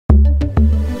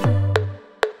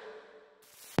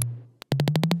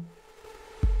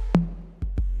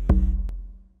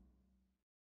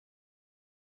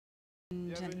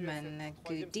gentlemen,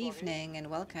 good evening and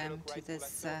welcome to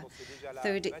this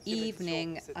third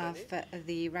evening of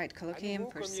the Wright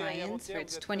Colloquium for Science for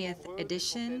its 20th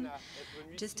edition.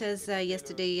 Just as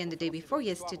yesterday and the day before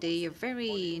yesterday, you're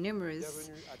very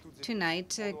numerous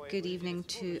tonight. Good evening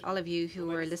to all of you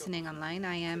who are listening online.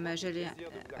 I am Olivier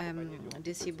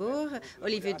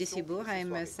Desibourg.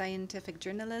 I'm a scientific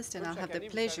journalist, and I'll have the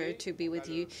pleasure to be with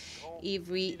you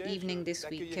every evening this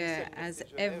week. As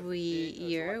every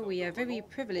year, we are very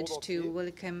privileged to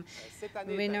welcome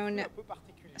renowned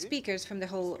speakers from the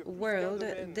whole world.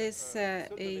 This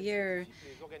year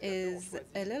is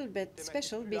a little bit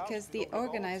special because the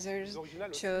organizers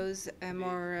chose a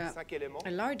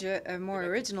larger, more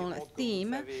original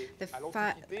theme, the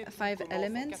five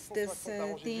elements. This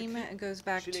theme goes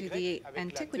back to the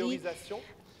antiquity,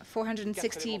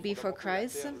 460 before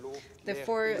Christ, the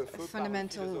four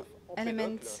fundamental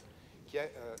elements,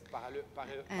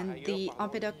 and the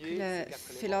Empedocles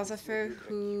philosopher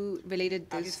who related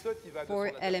those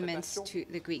four elements to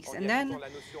the Greeks. And then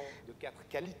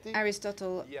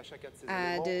Aristotle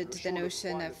added the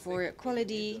notion of four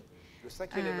quality,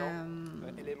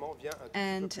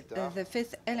 and the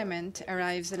fifth element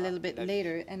arrives a little bit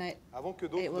later, and it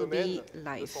will be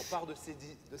life.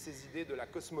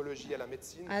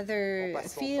 Other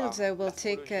fields will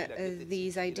take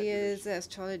these ideas,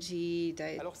 astrology,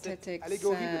 dietetics,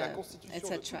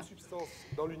 etc.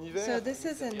 So this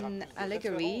is an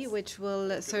allegory which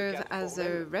will serve as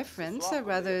a reference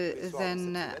rather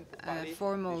than a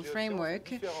formal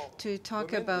framework to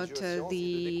talk about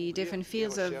the different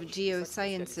fields of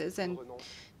geosciences and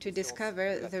to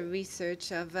discover the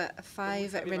research of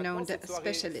five renowned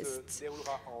specialists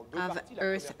of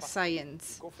earth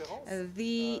science.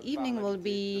 The evening will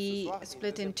be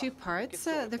split in two parts.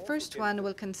 The first one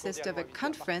will consist of a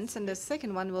conference, and the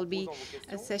second one will be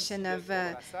a session of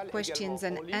questions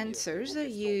and answers.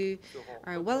 You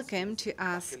are welcome to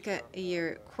ask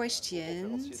your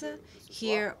questions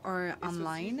here or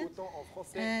online,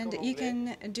 and you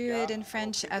can do it in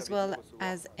French as well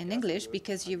as in English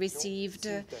because you received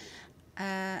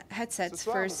headsets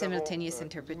for simultaneous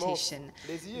interpretation.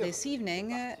 This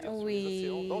evening,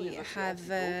 we have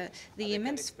the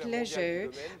immense pleasure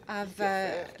of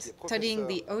studying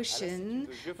the ocean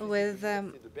with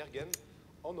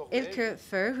Ilker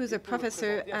Fer, who's a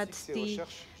professor at the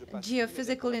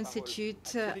Geophysical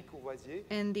Institute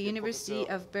in the University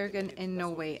of Bergen in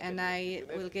Norway. And I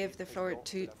will give the floor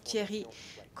to Thierry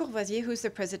Courvoisier, who's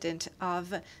the president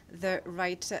of the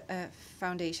Wright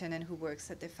Foundation and who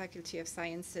works at the Faculty of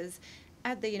Sciences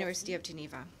at the University of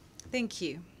Geneva. Thank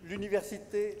you.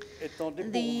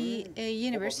 The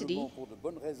university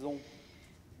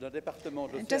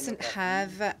doesn't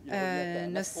have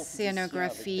an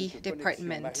oceanography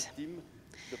department,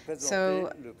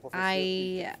 so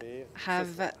I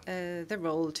have the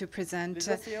role to present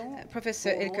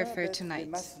Professor Ilker Fer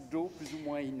tonight.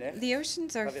 The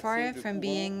oceans are far from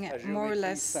being more or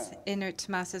less inert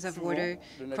masses of water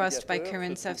crossed by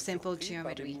currents of simple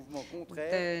geometry.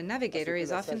 The navigator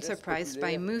is often surprised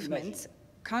by movements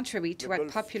contrary to what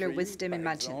popular wisdom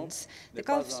imagines. The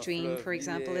Gulf Stream, for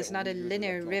example, is not a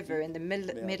linear river in the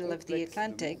middle of the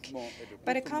Atlantic,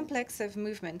 but a complex of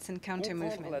movements and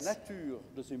counter-movements.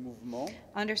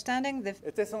 Understanding the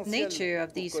nature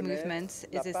of these movements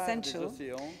is essential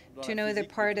to know the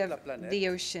part of the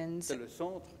oceans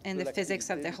in the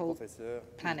physics of the whole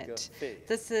planet.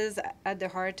 This is at the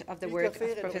heart of the work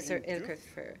of Professor Ilker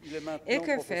Fer.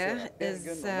 Ilker Fer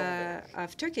is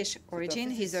of Turkish origin.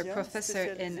 He's a professor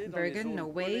in Bergen,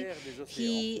 Norway.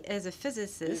 He is a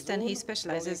physicist and he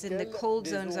specializes in the cold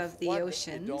zones of the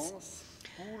oceans,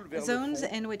 zones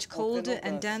in which cold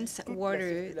and dense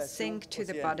water sink to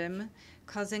the bottom,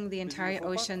 causing the entire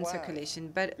ocean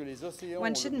circulation. But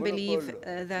one shouldn't believe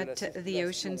that the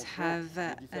oceans have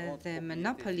the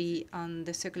monopoly on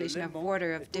the circulation of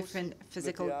water of different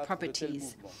physical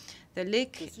properties. The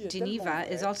Lake Geneva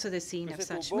is also the scene of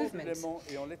such movements.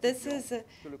 This is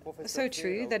so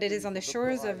true that it is on the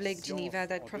shores of Lake Geneva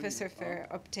that Professor Fer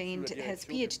obtained his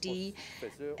PhD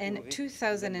in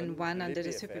 2001 under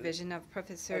the supervision of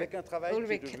Professor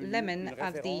Ulrich Lehmann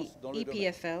of the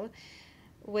EPFL,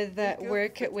 with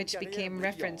work which became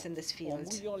reference in this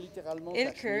field.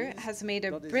 Ilker has made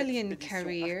a brilliant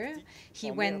career.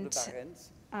 He went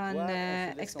on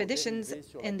expeditions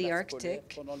in the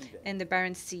Arctic, in the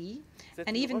Barents Sea,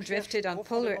 and even drifted on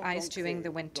polar ice during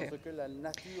the winter.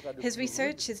 His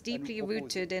research is deeply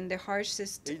rooted in the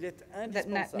harshest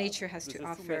that nature has to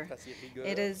offer.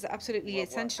 It is absolutely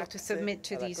essential to submit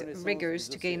to these rigors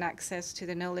to gain access to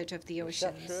the knowledge of the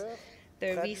oceans.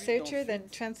 the researcher then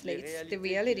translates the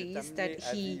realities that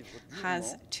he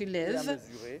has to live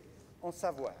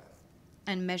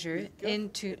and measure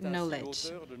into knowledge.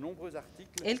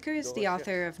 Ilker is the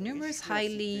author of numerous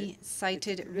highly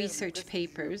cited research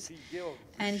papers,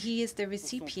 and he is the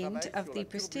recipient of the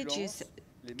prestigious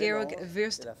Georg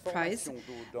Wurst Prize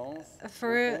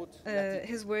for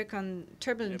his work on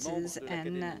turbulences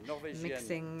and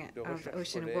mixing of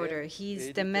ocean water.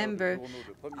 He's the member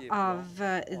of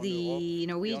the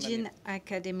Norwegian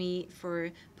Academy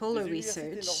for Polar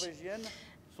Research,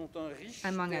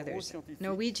 among others.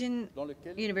 Norwegian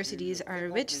universities are a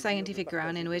rich scientific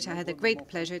ground in which I had the great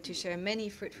pleasure to share many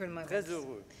fruitful moments.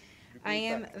 I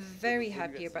am very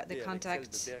happy about the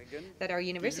contact that our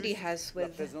university has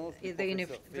with the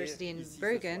university in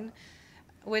Bergen,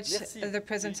 which the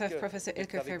presence of Professor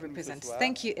Ilker Fer represents.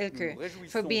 Thank you, Ilker,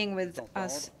 for being with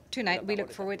us tonight. We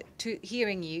look forward to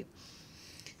hearing you.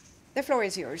 The floor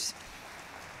is yours.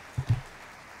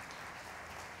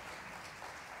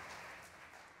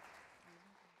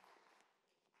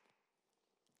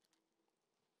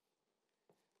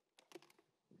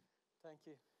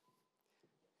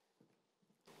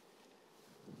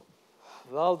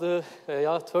 Well, the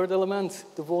third element,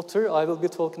 the water, I will be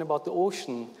talking about the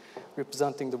ocean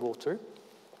representing the water.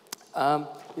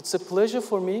 It's a pleasure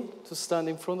for me to stand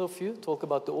in front of you, talk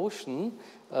about the ocean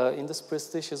in this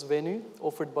prestigious venue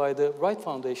offered by the Wright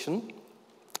Foundation.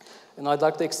 And I'd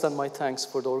like to extend my thanks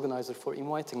for the organizer for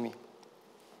inviting me.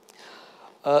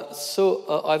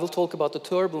 I will talk about the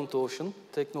turbulent ocean,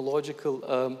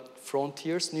 technological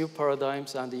frontiers, new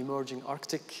paradigms, and the emerging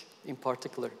Arctic in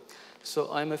particular.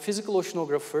 So I'm a physical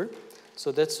oceanographer,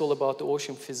 so that's all about the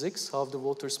ocean physics, how the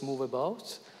waters move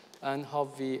about, and how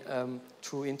we,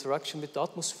 through interaction with the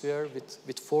atmosphere,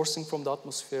 with forcing from the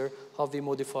atmosphere, how we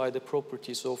modify the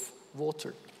properties of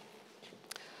water.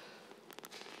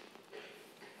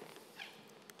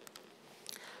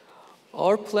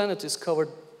 Our planet is covered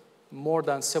more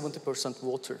than 70%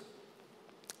 water,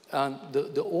 and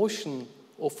the ocean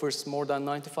offers more than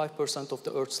 95% of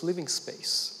the Earth's living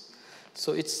space.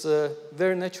 So it's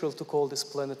very natural to call this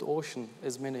planet ocean,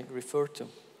 as many refer to.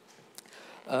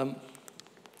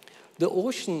 The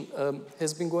ocean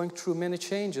has been going through many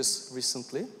changes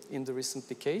recently, in the recent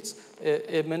decades.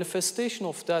 A manifestation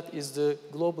of that is the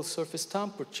global surface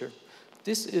temperature.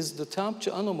 This is the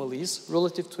temperature anomalies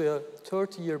relative to a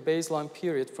 30-year baseline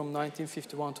period from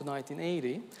 1951 to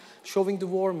 1980, showing the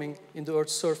warming in the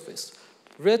Earth's surface.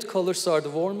 Red colors are the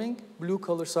warming, blue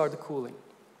colors are the cooling.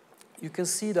 You can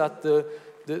see that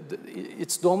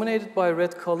it's dominated by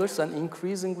red colors, and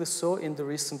increasingly so in the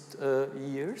recent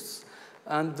years.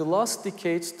 And the last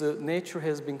decades, the nature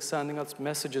has been sending us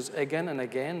messages again and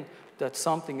again that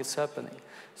something is happening.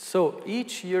 So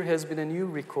each year has been a new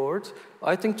record.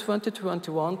 I think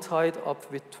 2021 tied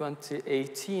up with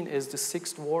 2018 as the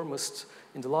 6th warmest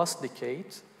in the last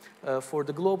decade for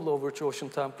the global average ocean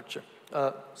temperature,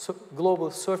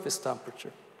 global surface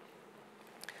temperature.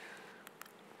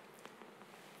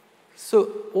 So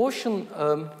ocean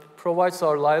provides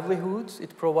our livelihoods,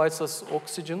 it provides us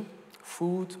oxygen,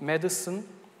 food, medicine,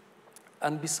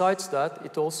 and besides that,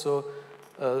 it also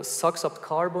sucks up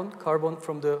carbon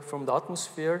from the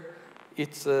atmosphere.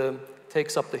 It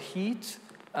takes up the heat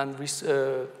and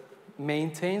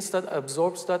maintains that,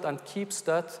 absorbs that, and keeps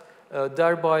that,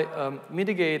 thereby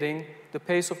mitigating the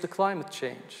pace of the climate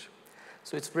change.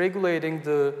 So it's regulating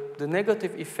the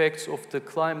negative effects of the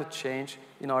climate change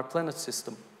in our planet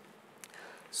system.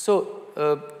 So,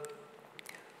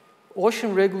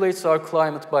 ocean regulates our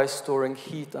climate by storing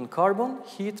heat and carbon.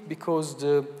 Heat because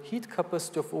the heat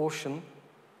capacity of ocean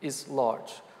is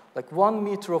large. Like 1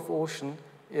 meter of ocean,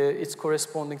 it's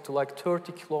corresponding to like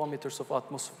 30 kilometers of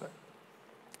atmosphere.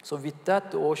 So with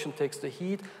that, the ocean takes the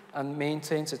heat and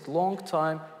maintains it long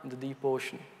time in the deep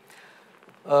ocean.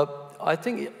 I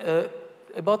think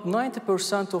about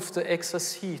 90% of the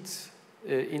excess heat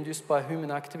induced by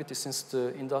human activity since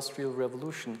the Industrial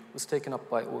Revolution was taken up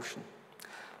by ocean.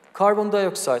 Carbon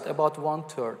dioxide, about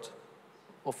 1/3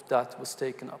 of that was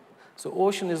taken up. So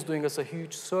ocean is doing us a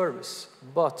huge service,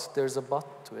 but there's a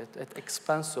but to it, at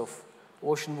expense of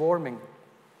ocean warming,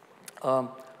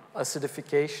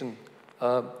 acidification,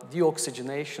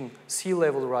 deoxygenation, sea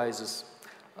level rises,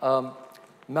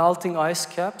 melting ice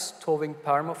caps, thawing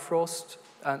permafrost,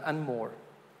 and more.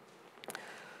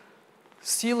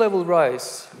 Sea level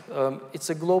rise, it's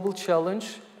a global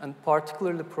challenge and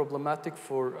particularly problematic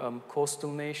for coastal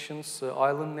nations,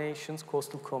 island nations,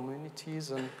 coastal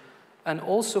communities, and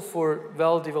also for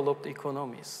well-developed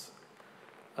economies.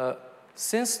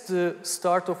 Since the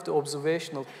start of the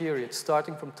observational period,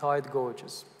 starting from tide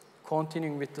gauges,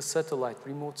 continuing with the satellite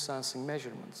remote sensing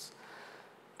measurements,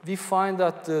 we find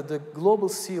that the global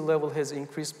sea level has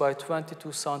increased by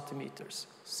 22 centimeters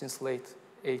since late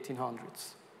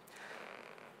 1800s.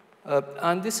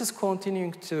 And this is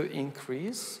continuing to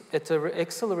increase at an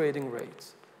accelerating rate.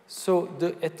 So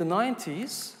at the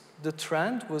 90s, the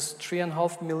trend was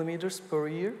 3.5 millimeters per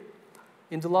year.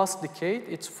 In the last decade,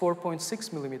 it's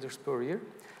 4.6 millimeters per year.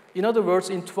 In other words,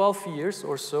 in 12 years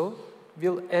or so,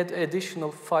 we'll add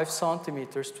additional 5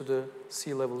 centimeters to the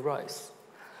sea level rise.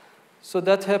 So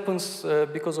that happens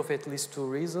because of at least 2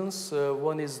 reasons.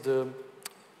 One is the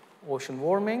ocean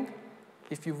warming.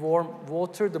 If you warm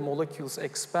water, the molecules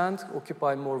expand,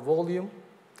 occupy more volume.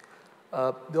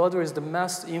 The other is the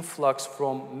mass influx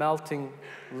from melting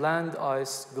land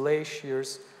ice,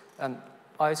 glaciers, and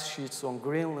ice sheets on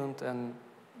Greenland and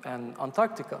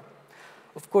Antarctica.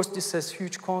 Of course, this has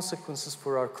huge consequences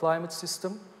for our climate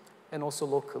system and also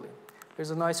locally.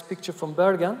 Here's a nice picture from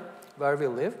Bergen, where we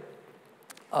live.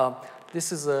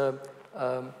 This is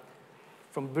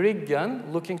from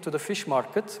Bryggen, looking to the fish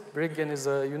market. Bryggen is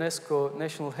a UNESCO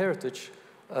National Heritage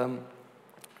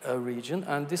region,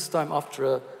 and this time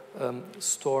after a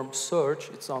storm surge,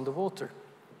 it's underwater.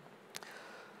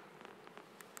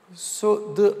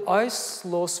 So the ice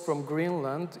loss from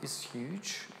Greenland is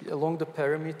huge. Along the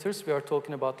parameters, we are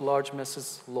talking about large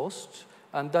masses lost,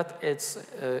 and that adds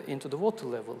into the water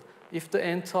level. If the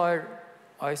entire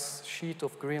ice sheet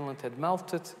of Greenland had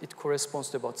melted, it corresponds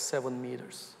to about 7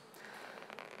 meters.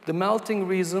 The melting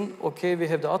reason, okay, we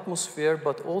have the atmosphere,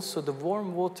 but also the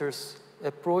warm waters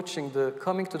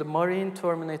coming to the marine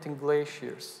terminating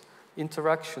glaciers.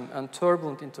 Interaction and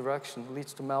turbulent interaction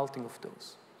leads to melting of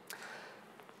those.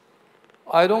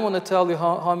 I don't want to tell you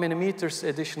how many meters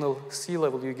additional sea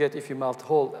level you get if you melt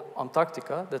whole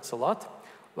Antarctica. That's a lot.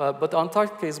 But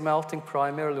Antarctica is melting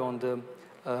primarily on the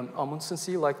Amundsen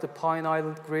Sea, like the Pine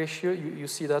Island Glacier. You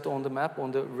see that on the map,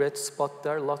 on the red spot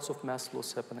there, lots of mass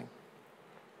loss happening.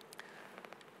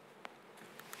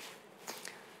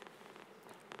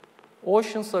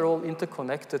 Oceans are all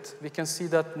interconnected. We can see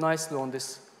that nicely on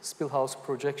this Spillhouse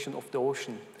projection of the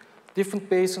ocean. Different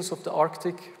basins of the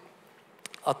Arctic,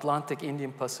 Atlantic,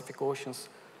 Indian, Pacific Oceans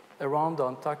around the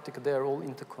Antarctica, they are all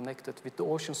interconnected with the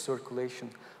ocean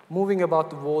circulation, moving about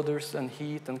the waters and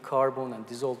heat and carbon and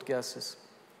dissolved gases.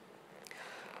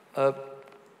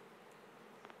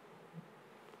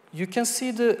 You can see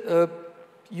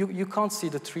you can't see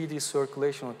the 3D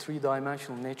circulation or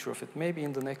 3-dimensional nature of it. Maybe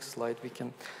in the next slide we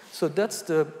can. So that's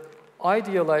the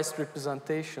idealized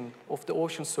representation of the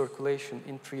ocean circulation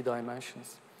in 3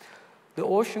 dimensions. The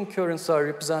ocean currents are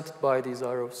represented by these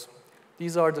arrows.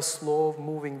 These are the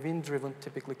slow-moving, wind-driven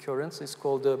typically currents. It's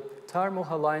called the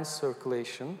thermohaline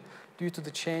circulation due to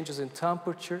the changes in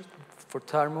temperature for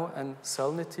thermo and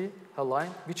salinity,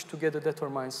 haline, which together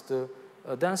determines the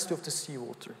density of the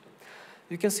seawater.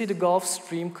 You can see the Gulf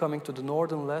Stream coming to the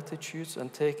northern latitudes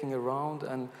and taking around,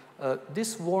 and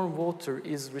this warm water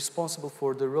is responsible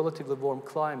for the relatively warm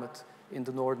climate in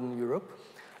the northern Europe.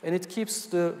 And it keeps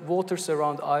the waters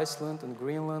around Iceland and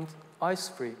Greenland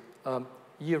ice-free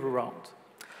year-round.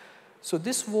 So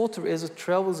this water, as it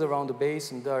travels around the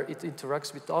basin there, it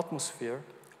interacts with the atmosphere,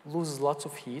 loses lots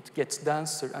of heat, gets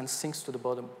denser, and sinks to the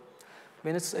bottom.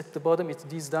 When it's at the bottom,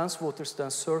 these dense waters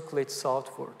then circulate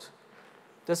southward.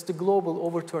 That's the global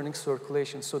overturning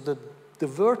circulation. So the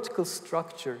vertical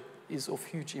structure is of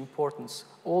huge importance,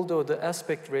 although the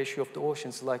aspect ratio of the ocean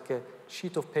is like a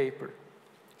sheet of paper.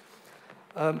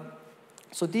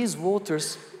 So these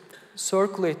waters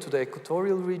circulate to the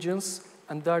equatorial regions,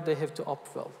 and there they have to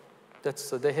upwell.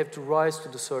 They have to rise to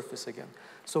the surface again.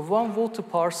 So one water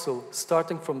parcel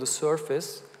starting from the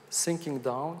surface, sinking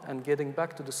down, and getting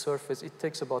back to the surface, it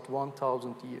takes about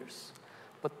 1,000 years.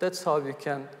 But that's how you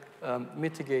can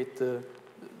mitigate the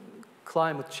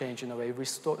climate change in a way,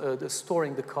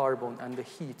 storing the carbon and the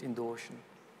heat in the ocean.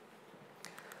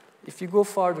 If you go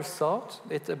farther south,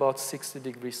 at about 60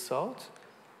 degrees south,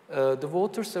 the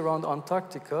waters around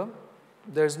Antarctica,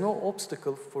 there's no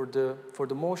obstacle for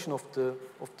the motion of the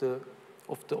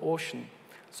ocean.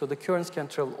 So the currents can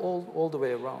travel all the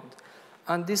way around.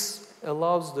 And this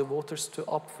allows the waters to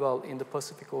upwell in the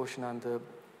Pacific Ocean and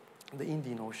the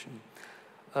Indian Ocean.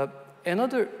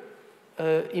 Another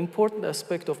important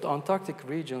aspect of the Antarctic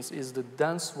regions is the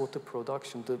dense water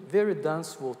production. The very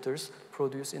dense waters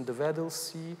produced in the Weddell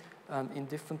Sea and in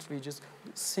different regions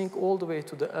sink all the way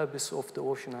to the abyss of the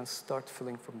ocean and start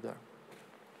filling from there.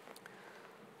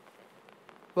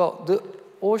 Well, the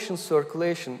ocean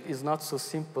circulation is not so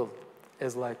simple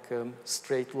as like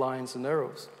straight lines and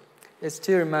arrows. As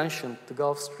Thierry mentioned, the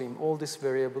Gulf Stream, all this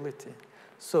variability.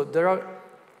 So there are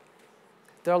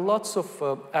There are lots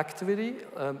of activity,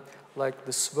 like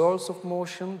the swirls of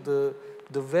motion,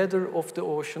 the weather of the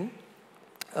ocean,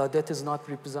 that is not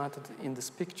represented in this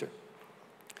picture.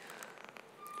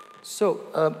 So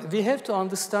we have to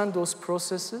understand those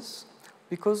processes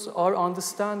because our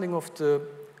understanding of the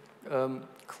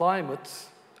climate,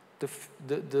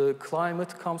 the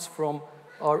climate comes from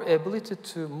our ability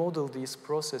to model these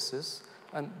processes.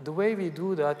 And the way we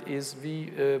do that is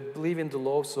we believe in the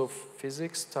laws of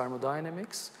physics,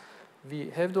 thermodynamics. We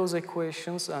have those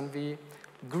equations and we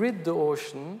grid the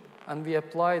ocean and we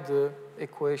apply the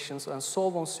equations and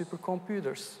solve on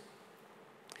supercomputers.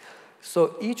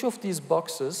 So each of these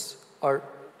boxes are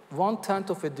 1/10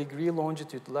 of a degree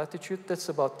longitude latitude. That's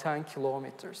about 10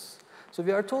 kilometers. So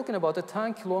we are talking about a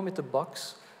 10-kilometer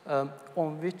box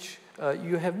on which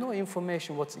you have no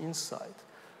information what's inside.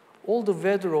 All the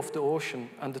weather of the ocean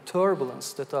and the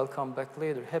turbulence that I'll come back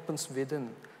later happens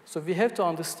within. So we have to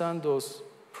understand those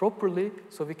properly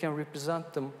so we can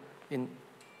represent them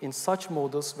in such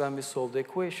models when we solve the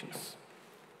equations.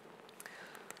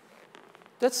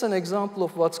 That's an example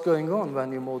of what's going on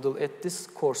when you model at this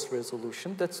coarse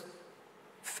resolution. That's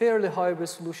fairly high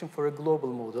resolution for a global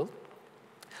model.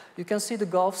 You can see the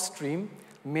Gulf Stream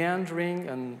meandering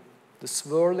and the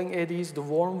swirling eddies, the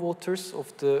warm waters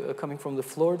of coming from the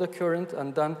Florida current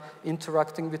and then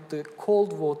interacting with the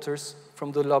cold waters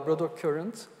from the Labrador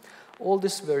current. All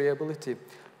this variability.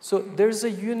 So there's a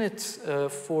unit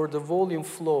for the volume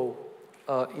flow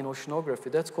in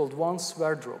oceanography. That's called 1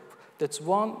 Sverdrup. That's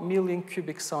 1 million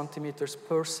cubic centimeters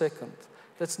per second.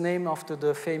 That's named after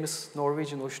the famous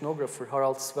Norwegian oceanographer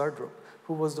Harald Sverdrup,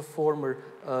 who was the former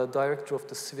director of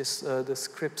the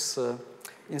Scripps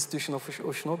Institution of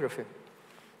Oceanography.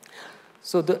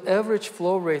 So the average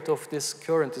flow rate of this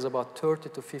current is about 30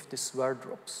 to 50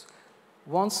 Sverdrups.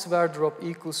 1 Sverdrup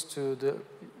equals to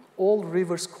all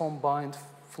rivers combined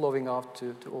flowing out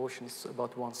to ocean is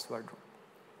about 1 Sverdrup.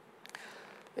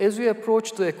 As we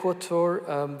approach the equator,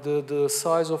 the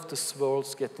size of the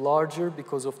swirls get larger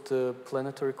because of the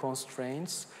planetary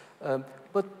constraints.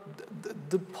 But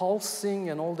the pulsing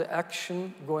and all the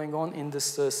action going on in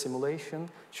this simulation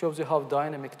shows you how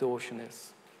dynamic the ocean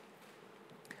is.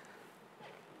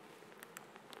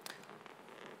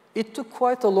 It took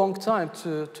quite a long time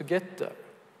to get there.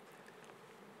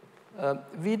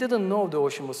 We didn't know the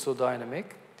ocean was so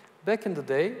dynamic. Back in the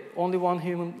day, only one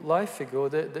human life ago,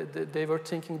 they were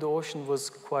thinking the ocean was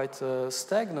quite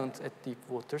stagnant at deep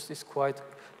waters. It's quite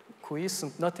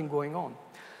quiescent, nothing going on.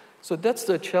 So that's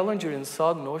the Challenger in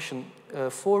Southern Ocean, a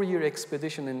 4-year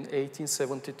expedition in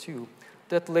 1872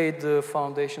 that laid the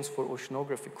foundations for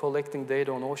oceanography, collecting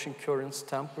data on ocean currents,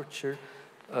 temperature,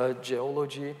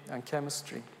 geology, and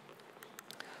chemistry.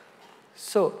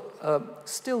 So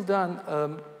still then,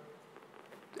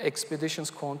 expeditions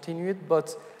continued,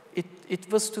 but it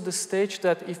was to the stage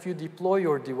that if you deploy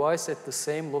your device at the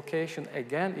same location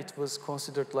again, it was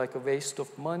considered like a waste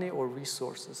of money or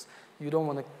resources. You don't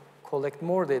want to collect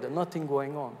more data, nothing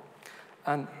going on.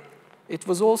 And it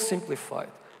was all simplified.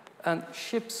 And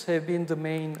ships have been the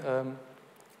main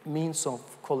means of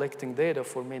collecting data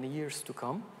for many years to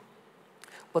come.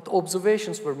 But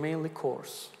observations were mainly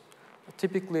coarse.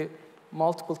 Typically,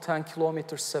 multiple 10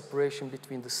 kilometers separation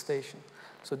between the stations.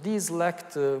 So these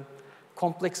lacked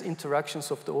complex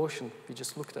interactions of the ocean we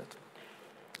just looked at.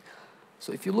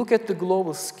 So if you look at the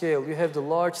global scale, you have the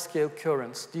large-scale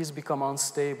currents. These become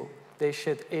unstable. They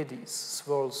shed eddies,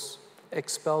 swirls,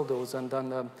 expel those, and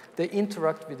then they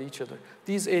interact with each other.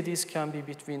 These eddies can be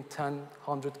between 10,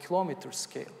 100 kilometer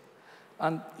scale.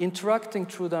 And interacting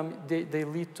through them, they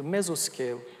lead to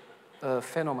mesoscale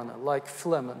phenomena, like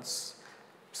filaments,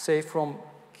 say from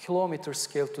kilometer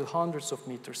scale to hundreds of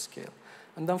meter scale.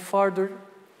 And then farther,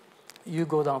 you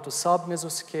go down to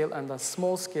sub-mesoscale and then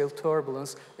small-scale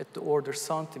turbulence at the order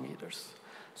centimeters.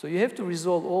 So you have to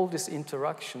resolve all these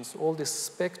interactions, all this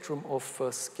spectrum of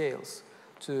scales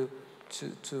to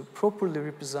properly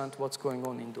represent what's going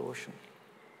on in the ocean.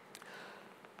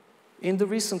 In the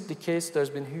recent decades, there's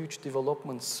been huge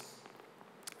developments.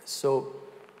 So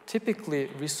typically,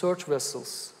 research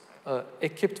vessels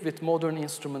equipped with modern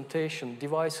instrumentation,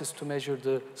 devices to measure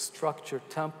the structure,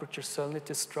 temperature,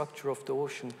 salinity structure of the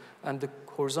ocean, and the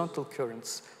horizontal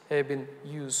currents have been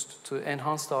used to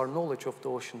enhance our knowledge of the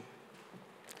ocean.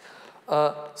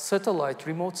 Satellite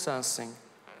remote sensing.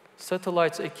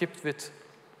 Satellites equipped with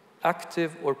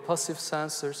active or passive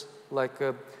sensors like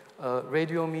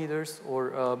radiometers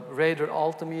or radar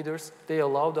altimeters, they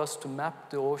allowed us to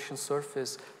map the ocean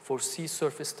surface for sea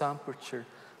surface temperature,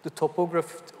 the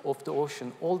topography of the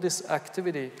ocean. All this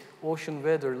activity, ocean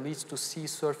weather, leads to sea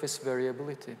surface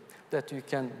variability that you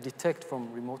can detect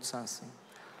from remote sensing.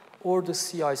 or the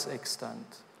sea ice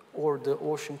extent, or the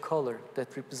ocean color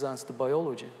that represents the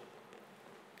biology.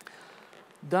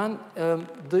 Then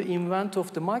the invent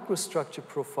of the microstructure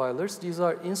profilers, these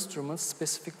are instruments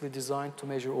specifically designed to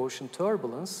measure ocean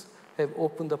turbulence, have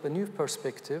opened up a new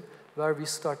perspective where we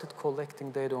started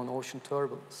collecting data on ocean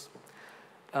turbulence.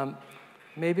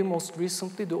 Maybe most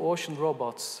recently, the ocean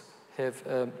robots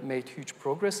have made huge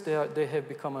progress. They have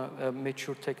become a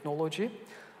mature technology.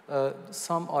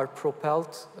 Some are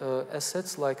propelled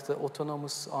assets like the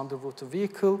autonomous underwater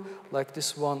vehicle, like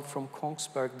this one from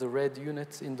Kongsberg, the red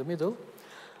unit in the middle.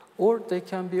 Or they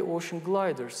can be ocean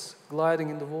gliders, gliding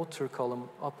in the water column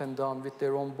up and down with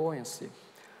their own buoyancy,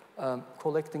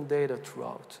 collecting data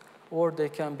throughout. Or they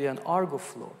can be an Argo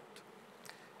float.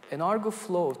 An Argo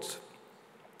float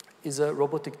is a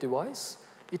robotic device.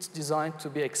 It's designed to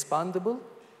be expandable.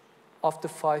 After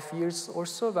 5 years or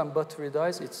so, when battery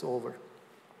dies, it's over.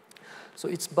 So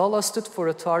it's ballasted for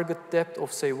a target depth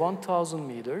of, say, 1,000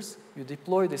 meters. You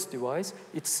deploy this device,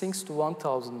 it sinks to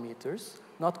 1,000 meters,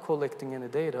 not collecting any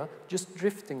data, just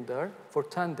drifting there for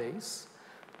 10 days.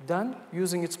 Then,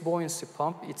 using its buoyancy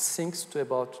pump, it sinks to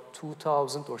about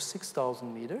 2,000 or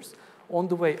 6,000 meters. On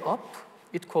the way up,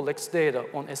 it collects data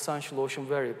on essential ocean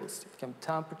variables. It can be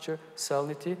temperature,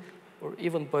 salinity, or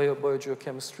even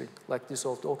biogeochemistry, like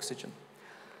dissolved oxygen.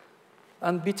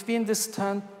 And between this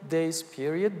 10 days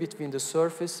period, between the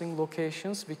surfacing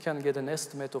locations, we can get an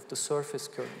estimate of the surface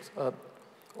current,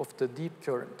 of the deep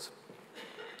current.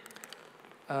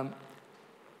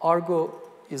 Argo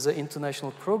is an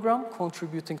international program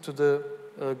contributing to the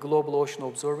global ocean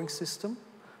observing system.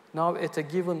 Now, at a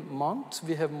given month,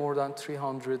 we have more than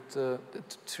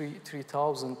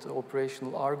 3,000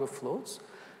 operational Argo floats,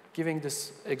 giving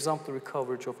this exemplary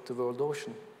coverage of the world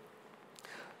ocean,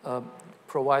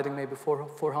 providing maybe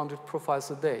 400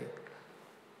 profiles a day.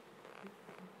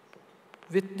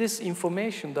 With this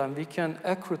information, then, we can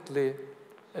accurately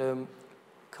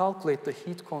calculate the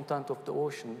heat content of the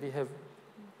ocean. We have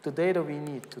the data we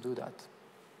need to do that.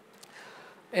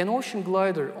 An ocean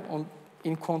glider,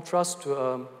 in contrast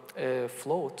to a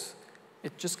float,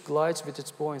 it just glides with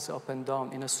its buoyancy up and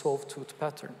down in a sawtooth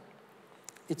pattern.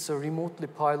 It's a remotely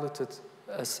piloted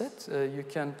asset. You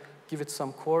can give it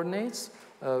some coordinates.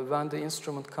 When the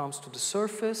instrument comes to the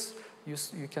surface,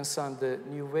 you can send the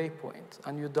new waypoint,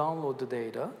 and you download the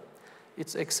data.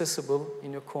 It's accessible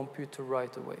in your computer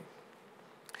right away.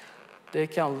 They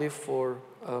can live for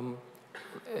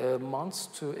months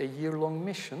to a year-long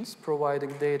missions,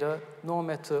 providing data no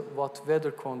matter what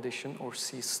weather condition or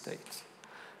sea state.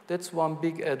 That's one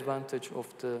big advantage of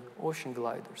the ocean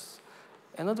gliders.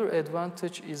 Another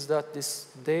advantage is that this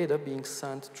data being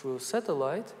sent through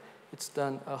satellite, it's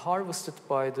then harvested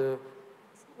by the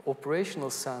operational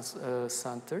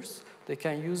centers. They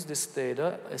can use this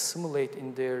data, assimilate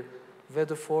in their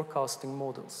weather forecasting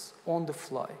models on the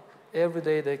fly. Every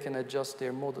day they can adjust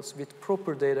their models with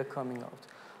proper data coming out.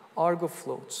 Argo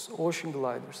floats, ocean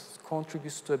gliders,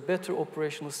 contributes to a better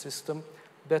operational system,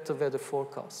 better weather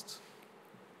forecasts.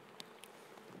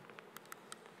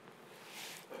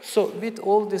 So with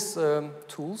all these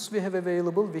tools we have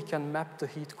available, we can map the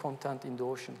heat content in the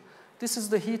ocean. This is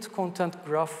the heat content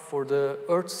graph for the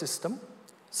Earth system,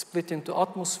 split into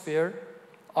atmosphere,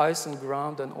 ice and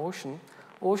ground, and ocean.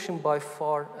 Ocean by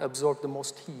far absorbed the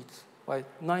most heat, by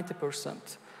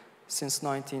 90% since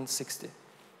 1960.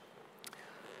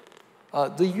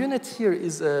 The unit here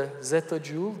is a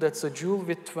zeta-joule. That's a joule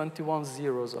with 21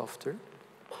 zeros after.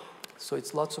 So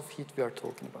it's lots of heat we are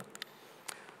talking about.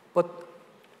 But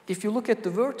if you look at the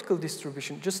vertical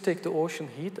distribution, just take the ocean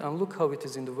heat and look how it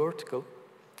is in the vertical.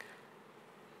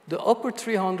 The upper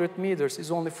 300 meters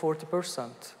is only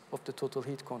 40% of the total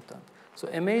heat content. So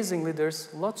amazingly,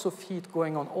 there's lots of heat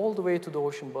going on all the way to the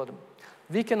ocean bottom.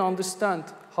 We can understand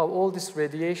how all this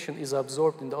radiation is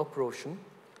absorbed in the upper ocean.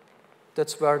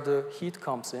 That's where the heat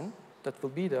comes in, that will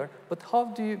be there. But how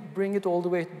do you bring it all the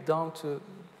way down to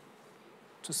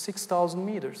 6,000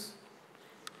 meters?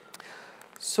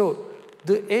 So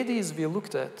the eddies we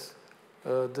looked at,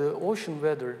 the ocean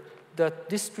weather, that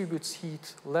distributes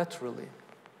heat laterally.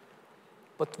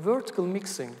 But vertical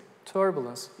mixing,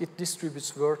 turbulence, it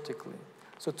distributes vertically.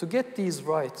 So to get these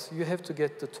right, you have to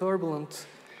get the turbulent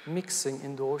mixing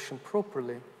in the ocean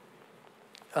properly.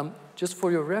 Just for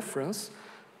your reference,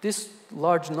 this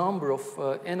large number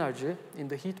of energy in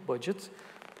the heat budget,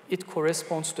 it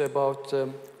corresponds to about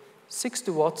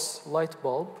 60 watts light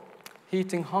bulb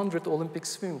heating 100 Olympic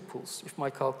swimming pools, if my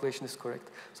calculation is correct.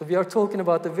 So we are talking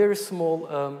about a very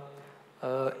small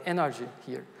energy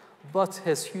here, but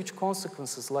has huge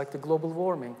consequences like the global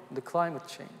warming, the climate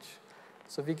change.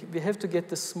 So we have to get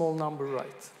this small number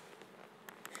right.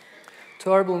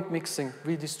 turbulent mixing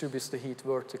redistributes the heat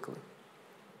vertically.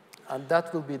 And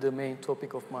that will be the main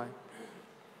topic of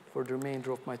for the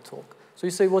remainder of my talk. So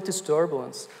you say, what is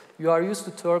turbulence? You are used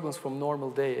to turbulence from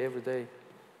normal day, every day.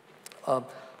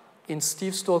 In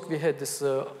Steve's talk, we had this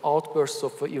outbursts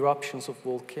of eruptions of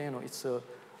volcano. It's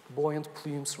buoyant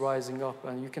plumes rising up,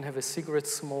 and you can have a cigarette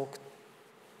smoke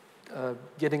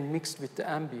getting mixed with the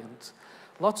ambient.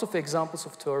 Lots of examples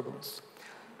of turbulence.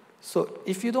 So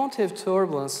if you don't have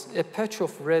turbulence, a patch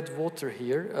of red water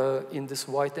here in this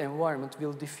white environment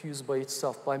will diffuse by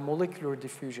itself, by molecular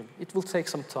diffusion. It will take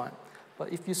some time.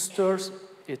 But if you stir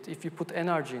it, if you put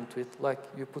energy into it, like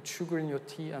you put sugar in your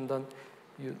tea and then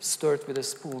you stir it with a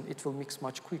spoon, it will mix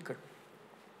much quicker.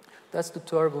 That's the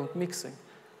turbulent mixing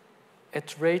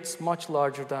at rates much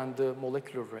larger than the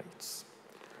molecular rates.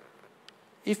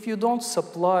 If you don't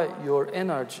supply your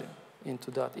energy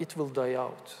into that, it will die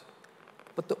out.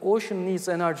 But the ocean needs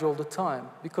energy all the time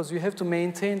because you have to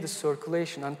maintain the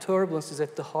circulation, and turbulence is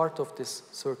at the heart of this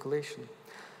circulation.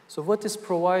 So what is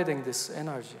providing this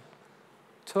energy?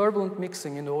 Turbulent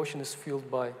mixing in the ocean is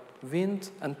fueled by wind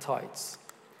and tides.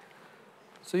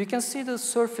 So you can see the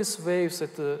surface waves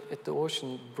at the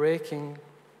ocean breaking,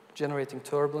 generating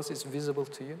turbulence. It's visible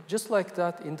to you. Just like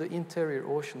that, in the interior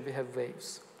ocean, we have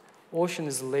waves. Ocean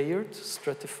is layered,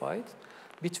 stratified.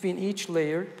 Between each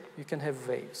layer, you can have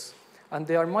waves. And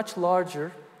they are much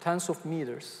larger, tens of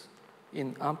meters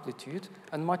in amplitude,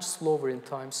 and much slower in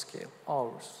time scale,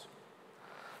 hours.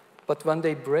 But when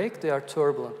they break, they are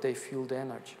turbulent. They fuel the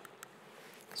energy.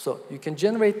 So you can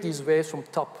generate these waves from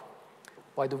top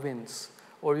by the winds,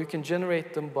 or you can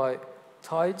generate them by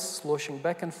tides sloshing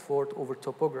back and forth over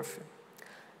topography.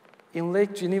 In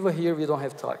Lake Geneva here, we don't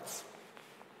have tides.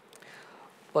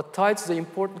 But tides is an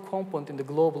important component in the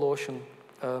global ocean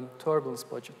turbulence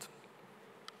budget.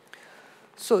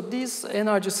 So these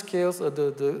energy scales are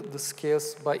the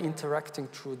scales by interacting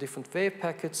through different wave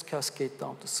packets, cascade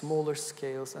down to smaller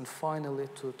scales, and finally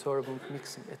to turbulent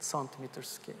mixing at centimeter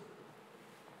scale.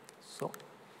 So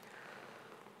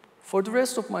for the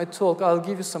rest of my talk, I'll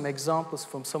give you some examples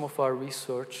from some of our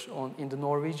research in the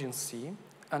Norwegian Sea,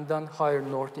 and then higher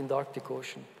north in the Arctic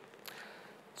Ocean.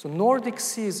 So Nordic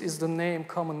Seas is the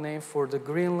common name for the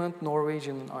Greenland,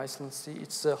 Norwegian, and Iceland Sea.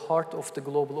 It's the heart of the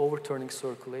global overturning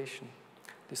circulation,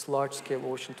 this large-scale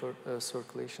ocean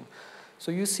circulation.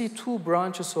 So you see two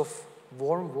branches of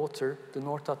warm water, the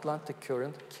North Atlantic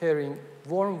current, carrying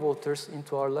warm waters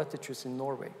into our latitudes in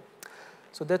Norway.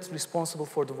 So that's responsible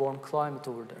for the warm climate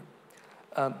over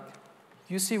there.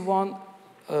 You see one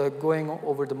going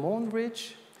over the Moon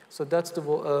Ridge. So that's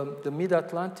the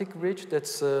mid-Atlantic ridge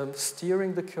that's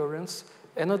steering the currents.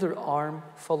 Another arm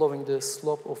following the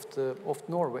slope of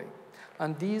Norway.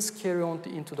 And these carry on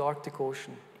into the Arctic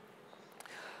Ocean.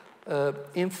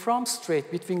 In Fram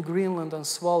Strait, between Greenland and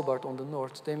Svalbard on the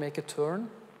north, they make a turn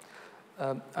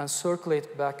and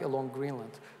circulate back along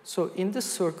Greenland. So in this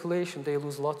circulation, they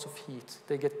lose lots of heat.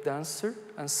 They get denser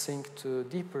and sink to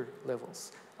deeper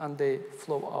levels. And they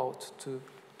flow out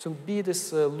to be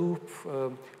this loop,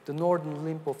 the northern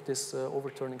limb of this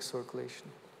overturning circulation.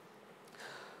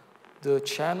 The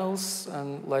channels,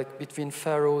 and like between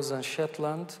Faroes and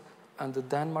Shetland, and the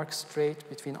Denmark Strait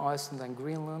between Iceland and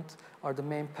Greenland, are the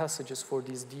main passages for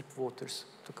these deep waters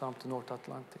to come to North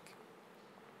Atlantic.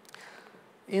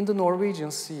 In the Norwegian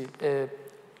Sea, a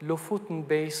Lofoten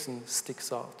Basin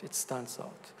sticks out, it stands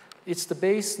out. It's the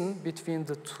basin between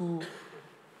the two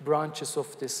branches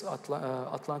of this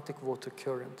Atlantic water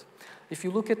current. If you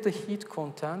look at the heat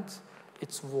content,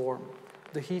 it's warm.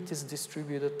 The heat is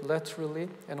distributed laterally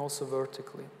and also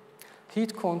vertically.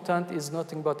 Heat content is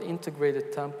nothing but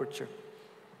integrated temperature.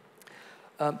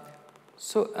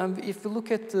 If you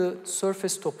look at the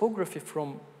surface topography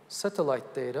from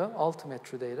satellite data,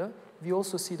 altimetry data, we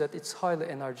also see that it's highly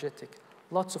energetic.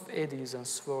 Lots of eddies and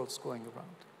swirls going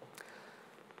around.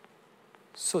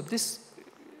 So this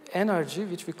energy,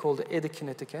 which we call the eddy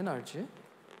kinetic energy,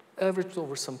 averaged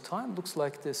over some time, looks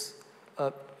like this.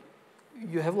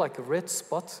 You have like a red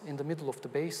spot in the middle of the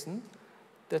basin.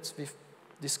 We've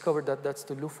discovered that that's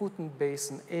the Lofoten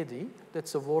Basin eddy.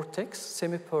 That's a vortex,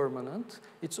 semi-permanent.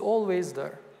 It's always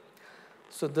there.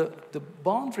 So the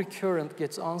boundary current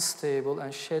gets unstable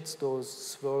and sheds those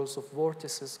swirls of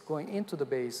vortices going into the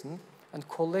basin and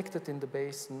collected in the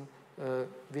basin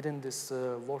within this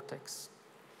vortex.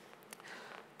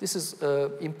 This is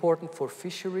important for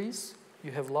fisheries.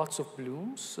 You have lots of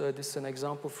blooms. This is an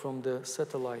example from the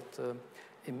satellite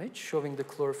image showing the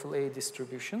chlorophyll A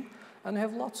distribution. And you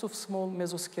have lots of small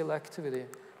mesoscale activity,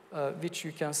 which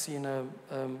you can see in a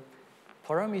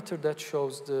parameter that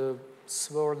shows the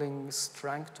swirling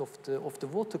strength of the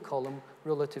water column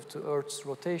relative to Earth's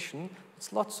rotation.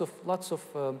 It's lots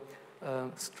of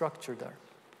structure there.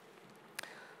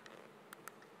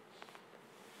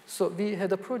 So we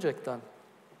had a project done.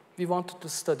 We wanted to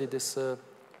study this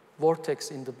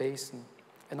vortex in the basin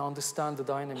and understand the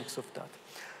dynamics of that.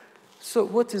 So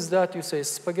what is that? You say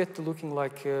spaghetti looking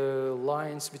like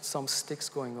lines with some sticks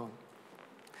going on.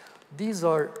 These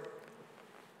are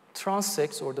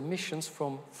transects, or the missions,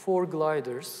 from 4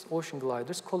 gliders, ocean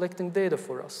gliders, collecting data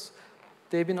for us.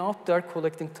 They've been out there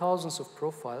collecting thousands of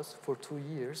profiles for 2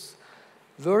 years,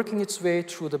 working its way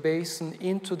through the basin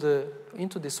into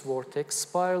this vortex,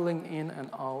 spiraling in and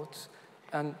out,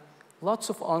 and lots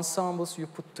of ensembles you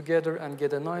put together and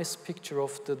get a nice picture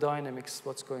of the dynamics,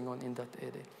 what's going on in that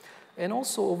eddy. And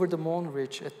also over the Moon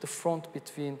Ridge at the front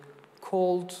between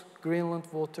cold Greenland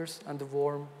waters and the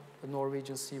warm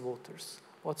Norwegian sea waters.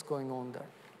 What's going on there?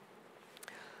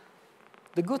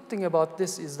 The good thing about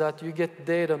this is that you get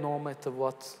data no matter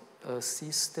what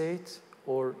sea state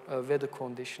or weather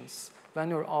conditions. When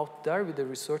you're out there with a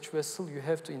research vessel, you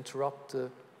have to interrupt the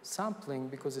sampling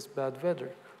because it's bad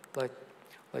weather.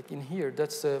 Like in here,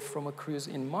 that's from a cruise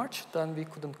in March, then we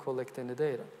couldn't collect any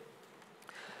data.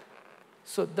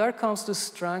 So there comes the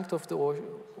strength of the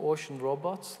ocean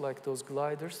robots, like those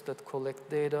gliders that collect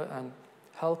data and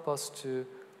help us to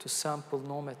sample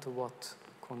no matter what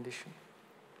condition.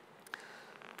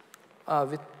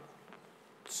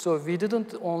 So we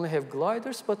didn't only have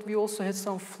gliders, but we also had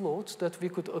some floats that we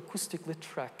could acoustically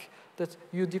track. That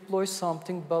you deploy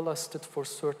something ballasted for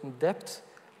certain depth,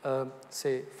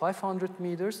 say 500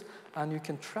 meters, and you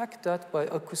can track that by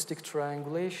acoustic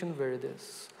triangulation where it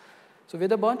is. So we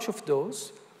had a bunch of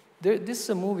those. This is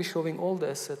a movie showing all the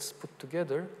assets put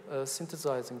together,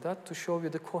 synthesizing that to show you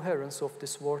the coherence of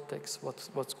this vortex,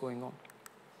 what's going on.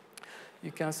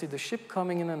 You can see the ship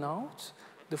coming in and out,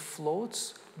 the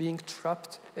floats being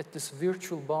trapped at this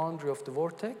virtual boundary of the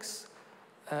vortex,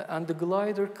 and the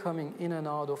glider coming in and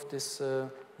out of this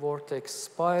vortex,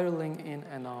 spiraling in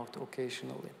and out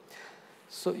occasionally.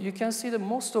 So you can see that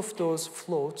most of those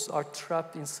floats are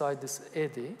trapped inside this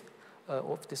eddy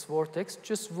of this vortex,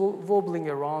 just wobbling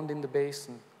around in the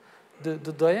basin.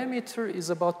 The diameter is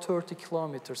about 30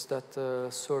 kilometers,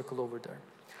 that circle over there.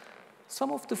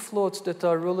 Some of the floats that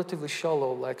are relatively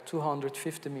shallow, like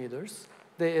 250 meters,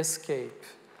 they escape.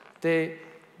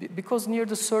 Because near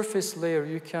the surface layer,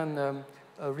 you can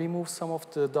remove some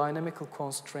of the dynamical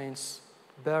constraints,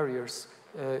 barriers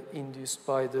induced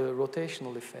by the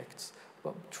rotational effects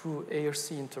through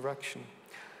air-sea interaction.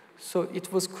 So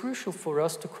it was crucial for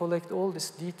us to collect all this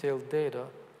detailed data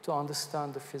to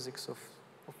understand the physics of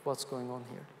what's going on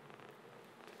here.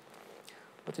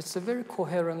 But it's a very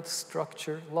coherent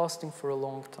structure lasting for a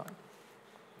long time.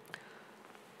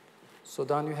 So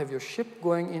then you have your ship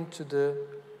going into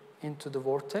the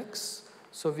vortex.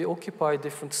 So we occupy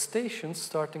different stations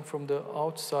starting from the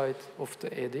outside of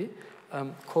the eddy,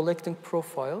 collecting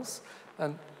profiles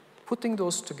and putting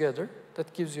those together.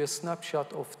 That gives you a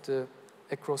snapshot of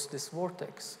across this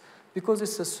vortex. Because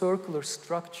it's a circular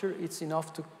structure, it's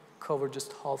enough to cover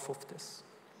just half of this.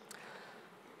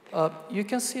 You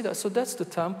can see that. So that's the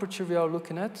temperature we are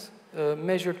looking at,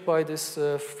 measured by this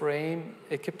frame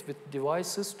equipped with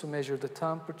devices to measure the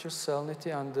temperature,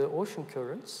 salinity, and the ocean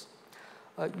currents.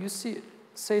 You see,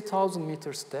 say 1,000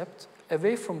 meters depth,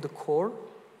 away from the core,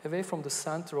 away from the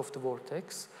center of the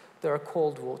vortex, there are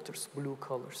cold waters, blue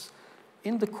colors.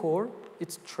 In the core,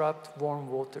 it's trapped warm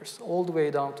waters, all the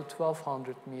way down to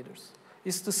 1,200 meters.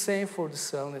 It's the same for the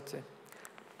salinity.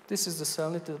 This is the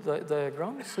salinity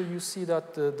diagram, so you see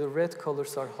that the red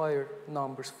colors are higher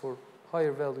numbers for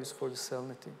higher values for the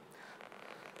salinity.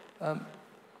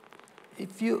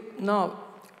 Now,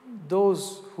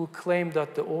 those who claim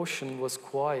that the ocean was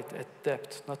quiet at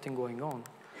depth, nothing going on,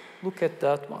 look at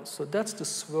that one. So that's the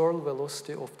swirl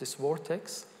velocity of this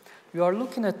vortex. We are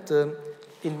looking at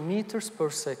in meters per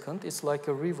second. It's like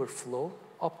a river flow,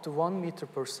 up to 1 meter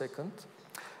per second,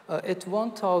 at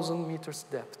 1,000 meters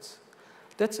depth.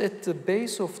 That's at the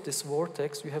base of this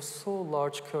vortex. You have so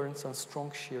large currents and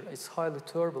strong shear. It's highly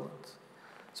turbulent.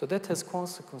 So that has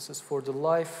consequences for the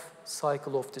life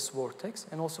cycle of this vortex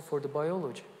and also for the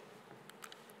biology.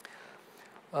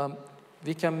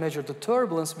 We can measure the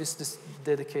turbulence with this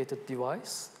dedicated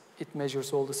device. It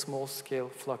measures all the small-scale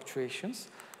fluctuations.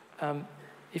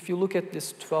 If you look at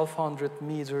this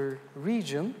 1,200-meter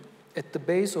region, at the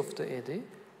base of the eddy,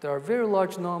 there are very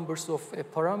large numbers of a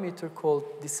parameter called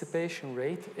dissipation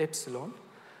rate, epsilon.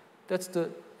 That's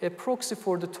a proxy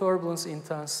for the turbulence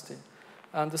intensity.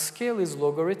 And the scale is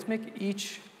logarithmic.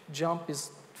 Each jump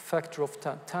is factor of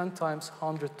 10 times,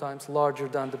 100 times larger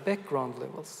than the background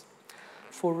levels.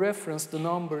 For reference, the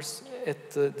numbers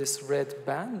at this red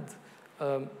band,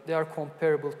 they are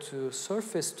comparable to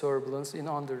surface turbulence in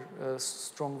under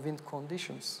strong wind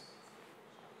conditions.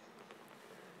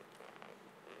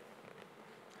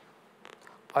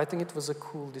 I think it was a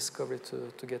cool discovery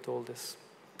to get all this.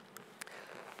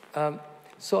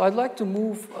 So I'd like to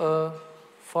move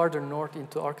farther north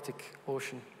into Arctic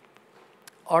Ocean.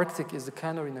 Arctic is the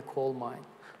canary in a coal mine.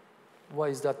 Why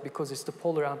is that? Because it's the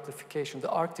polar amplification, the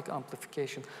Arctic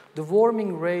amplification. The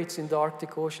warming rates in the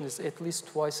Arctic Ocean is at least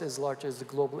twice as large as the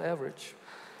global average.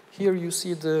 Here you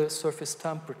see the surface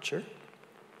temperature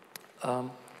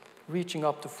reaching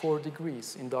up to 4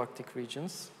 degrees in the Arctic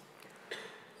regions.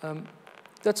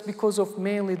 That's because of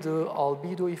mainly the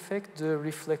albedo effect, the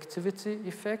reflectivity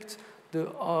effect,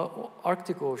 the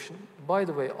Arctic Ocean. By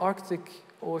the way, Arctic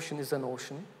Ocean is an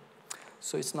ocean.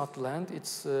 So it's not land,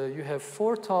 it's, you have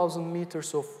 4,000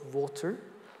 meters of water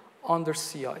under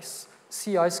sea ice.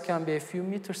 Sea ice can be a few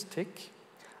meters thick,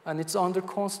 and it's under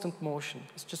constant motion.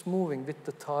 It's just moving with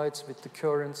the tides, with the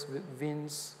currents, with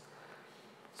winds.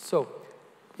 So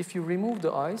if you remove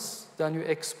the ice, then you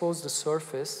expose the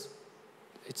surface,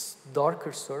 its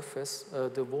darker surface,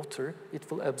 the water, it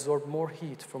will absorb more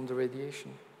heat from the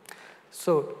radiation.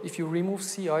 So if you remove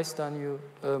sea ice, then you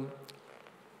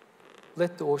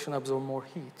let the ocean absorb more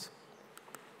heat.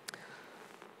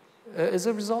 As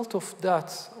a result of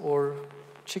that, or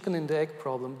chicken and the egg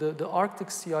problem, the Arctic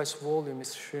sea ice volume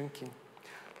is shrinking.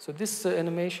 So this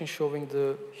animation showing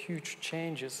the huge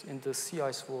changes in the sea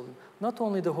ice volume. Not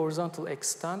only the horizontal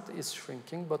extent is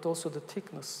shrinking, but also the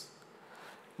thickness.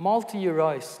 Multi-year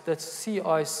ice, that's sea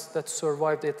ice that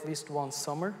survived at least one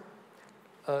summer,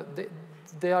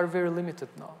 they are very limited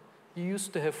now. You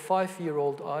used to have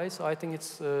 5-year-old ice. I think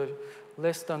it's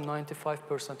less than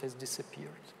 95% has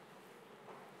disappeared.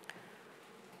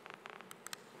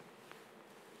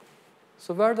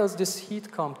 So where does this heat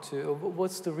come to?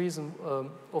 What's the reason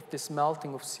of this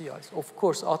melting of sea ice? Of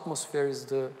course, atmosphere is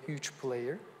the huge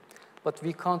player, but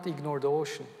we can't ignore the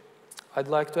ocean. I'd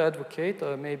like to advocate,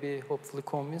 maybe hopefully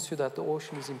convince you that the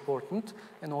ocean is important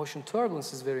and ocean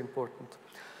turbulence is very important.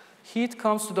 Heat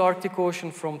comes to the Arctic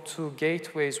Ocean from 2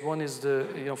 gateways. One is the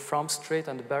Fram Strait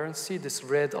and the Barents Sea, this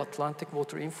red Atlantic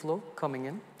water inflow coming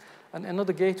in. And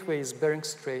another gateway is Bering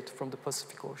Strait from the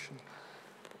Pacific Ocean.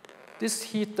 This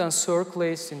heat then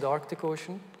circulates in the Arctic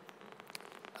Ocean.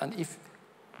 And if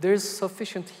there is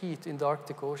sufficient heat in the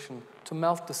Arctic Ocean to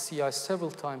melt the sea ice several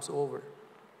times over,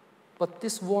 but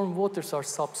these warm waters are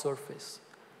subsurface.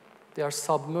 They are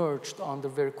submerged under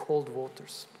very cold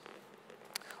waters.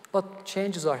 But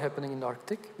changes are happening in the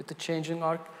Arctic. With the changing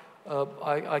arc,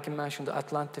 I can mention the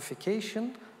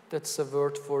Atlantification. That's a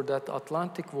word for that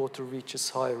Atlantic water reaches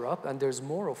higher up, and there's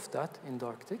more of that in the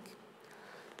Arctic.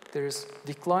 There's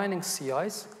declining sea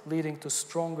ice, leading to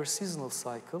stronger seasonal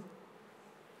cycle.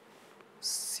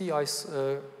 Sea ice,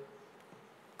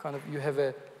 you have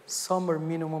a summer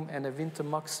minimum and a winter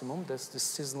maximum. That's the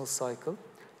seasonal cycle.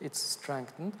 It's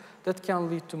strengthened. That can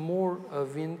lead to more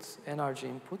wind energy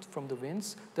input from the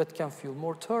winds that can fuel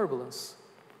more turbulence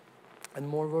and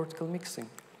more vertical mixing.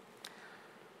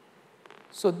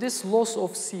 So this loss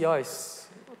of sea ice,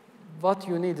 what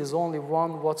you need is only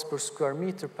 1 watts per square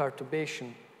meter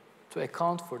perturbation to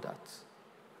account for that.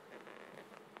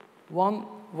 1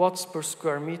 watts per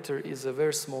square meter is a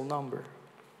very small number.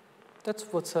 That's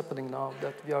what's happening now,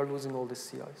 that we are losing all this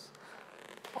sea ice.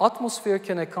 Atmosphere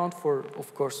can account for,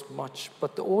 of course, much,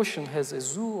 but the ocean has a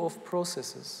zoo of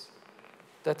processes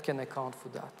that can account for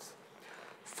that.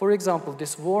 For example,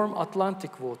 this warm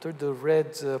Atlantic water, the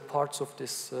red parts of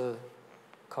this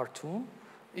cartoon,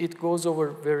 it goes over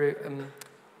very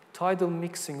tidal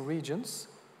mixing regions.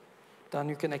 Then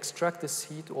you can extract this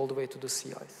heat all the way to the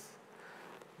sea ice.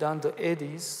 Then the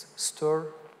eddies stir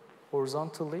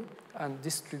horizontally and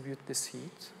distribute this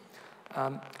heat.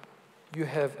 You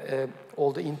have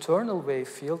all the internal wave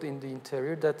field in the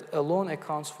interior that alone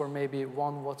accounts for maybe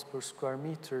 1 watt per square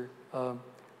meter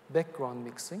background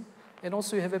mixing. And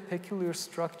also you have a peculiar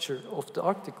structure of the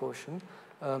Arctic Ocean,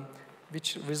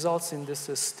 which results in this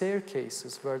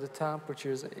staircases where the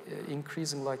temperature is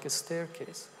increasing like a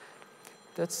staircase.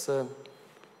 That's a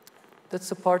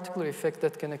particular effect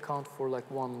that can account for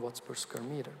like 1 watt per square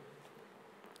meter.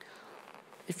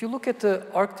 If you look at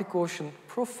the Arctic Ocean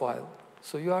profile,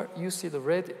 so you see the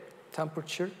red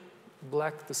temperature,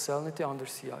 black the salinity under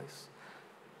sea ice.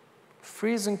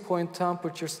 Freezing point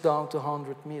temperatures down to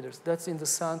 100 meters. That's in the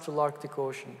central Arctic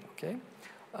Ocean, okay?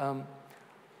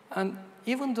 And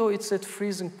even though it's at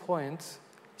freezing point,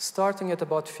 starting at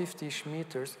about 50-ish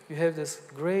meters, you have this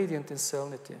gradient in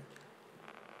salinity.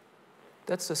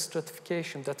 That's a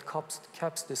stratification that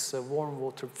caps this warm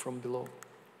water from below.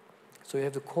 So you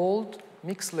have the cold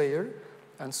mixed layer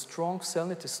and strong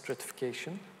salinity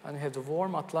stratification, and you have the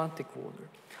warm Atlantic water.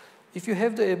 If you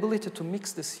have the ability to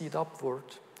mix this heat upward,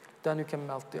 then you can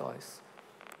melt the ice.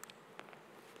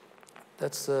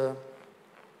 That's a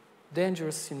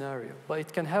dangerous scenario, but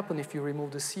it can happen if you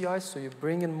remove the sea ice, so you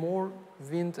bring in more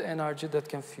wind energy that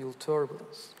can fuel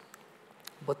turbulence.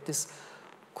 But this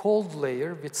cold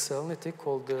layer with salinity,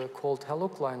 called the cold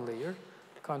halocline layer,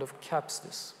 kind of caps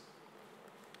this.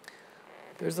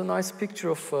 There's a nice picture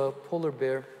of a polar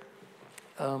bear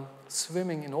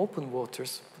swimming in open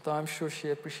waters, but I'm sure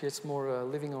she appreciates more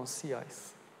living on sea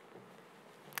ice.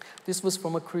 This was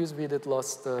from a cruise we did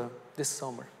this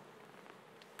summer.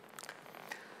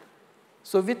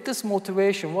 So with this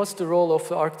motivation, what's the role of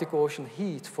the Arctic Ocean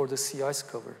heat for the sea ice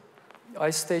cover? I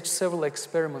staged several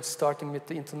experiments, starting with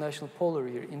the International Polar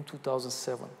Year in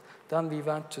 2007. Then we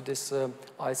went to this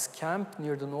ice camp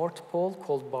near the North Pole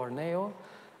called Borneo,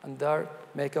 and there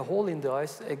make a hole in the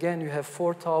ice. Again, you have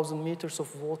 4,000 meters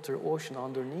of water, ocean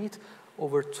underneath,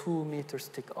 over 2 meters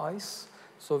thick ice.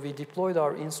 So we deployed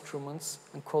our instruments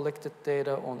and collected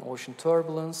data on ocean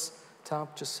turbulence,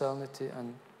 temperature, salinity,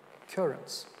 and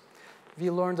currents. We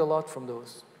learned a lot from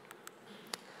those.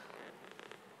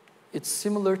 It's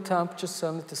similar temperature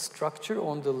salinity structure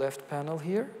on the left panel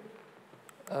here.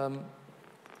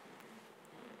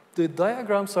 The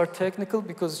diagrams are technical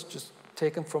because it's just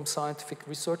taken from scientific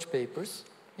research papers.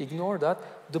 Ignore that.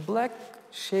 The black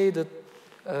shaded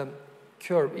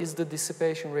curve is the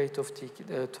dissipation rate of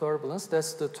turbulence.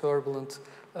 That's the turbulent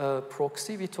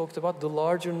proxy we talked about. The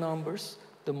larger numbers,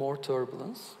 the more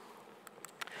turbulence.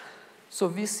 So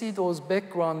we see those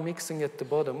background mixing at the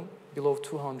bottom, below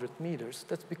 200 meters.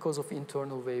 That's because of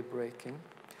internal wave breaking.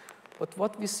 But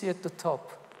what we see at the top,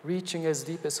 reaching as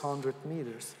deep as 100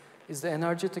 meters, is the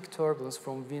energetic turbulence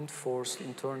from wind-forced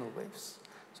internal waves.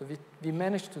 So we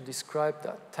managed to describe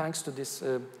that. Thanks to this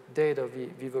data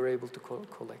we were able to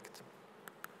collect.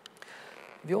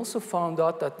 We also found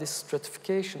out that this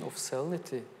stratification of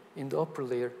salinity in the upper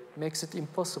layer makes it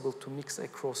impossible to mix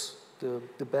across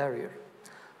the barrier.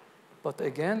 But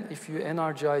again, if you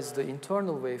energize the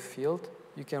internal wave field,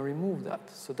 you can remove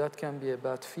that. So that can be a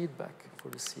bad feedback for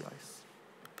the sea ice.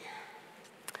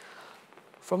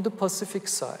 From the Pacific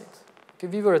side, okay,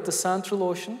 we were at the Central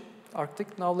Ocean,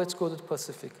 Arctic. Now let's go to the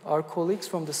Pacific. Our colleagues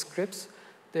from the Scripps,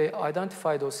 they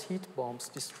identified those heat bombs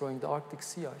destroying the Arctic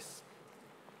sea ice.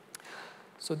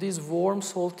 So these warm,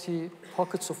 salty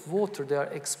pockets of water, they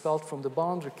are expelled from the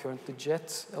boundary current, the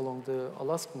jet along the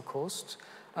Alaskan coast.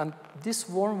 And this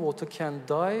warm water can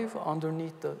dive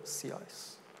underneath the sea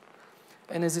ice.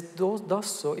 And as it does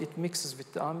so, it mixes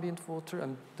with the ambient water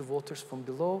and the waters from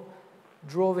below,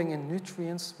 drawing in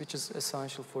nutrients, which is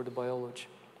essential for the biology.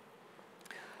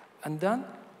 And then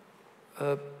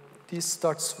these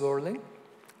start swirling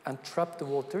and trap the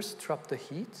waters, trap the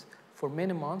heat for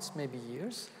many months, maybe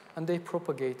years, and they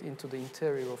propagate into the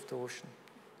interior of the ocean,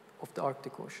 of the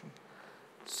Arctic Ocean.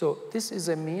 So this is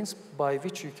a means by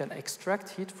which you can extract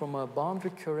heat from a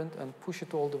boundary current and push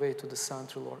it all the way to the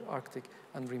central or Arctic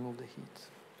and remove the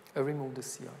heat, remove the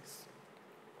sea ice.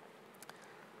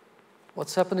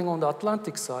 What's happening on the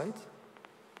Atlantic side?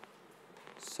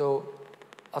 So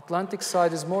Atlantic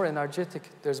side is more energetic.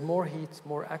 There's more heat,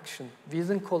 more action. We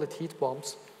didn't call it heat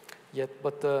bombs yet,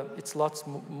 but it's lots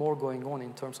more going on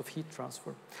in terms of heat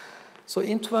transfer. So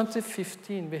in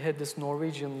 2015, we had this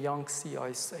Norwegian young sea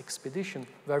ice expedition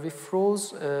where we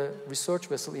froze a research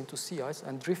vessel into sea ice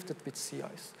and drifted with sea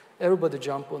ice. Everybody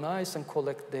jumped on ice and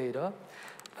collect data.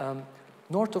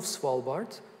 North of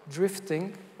Svalbard,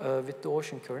 drifting with the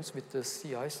ocean currents, with the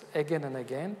sea ice, again and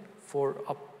again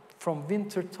from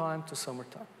winter time to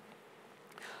summertime.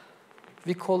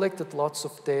 We collected lots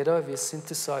of data. We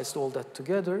synthesized all that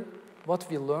together. What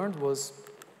we learned was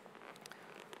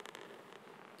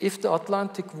if the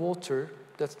Atlantic water,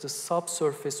 that's the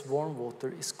subsurface warm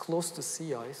water, is close to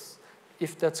sea ice,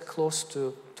 if that's close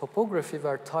to topography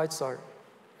where tides are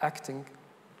acting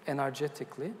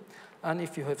energetically, and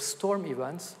if you have storm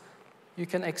events, you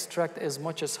can extract as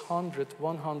much as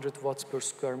 100 watts per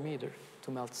square meter to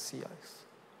melt sea ice.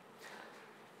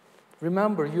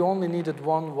 Remember, you only needed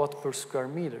 1 watt per square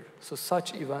meter, so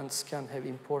such events can have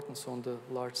importance on the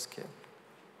large scale.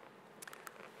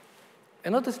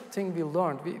 Another thing we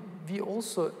learned, we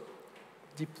also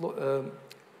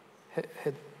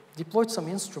had deployed some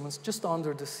instruments just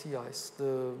under the sea ice,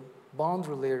 the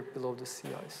boundary layer below the sea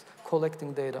ice,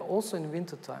 collecting data, also in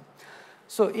wintertime.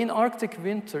 So in Arctic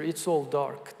winter, it's all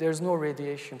dark. There's no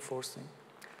radiation forcing.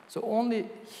 So only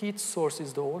heat source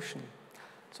is the ocean.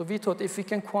 So we thought if we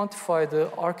can quantify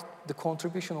the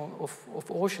contribution of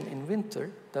ocean in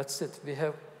winter, that's it.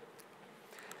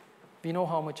 We know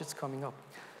how much it's coming up.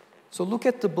 So look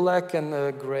at the black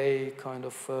and gray kind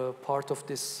of part of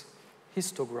this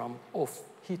histogram of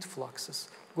heat fluxes,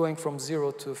 going from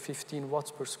 0 to 15 watts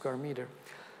per square meter.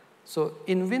 So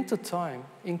in winter time,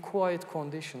 in quiet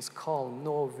conditions, calm,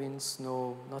 no winds,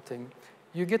 no nothing,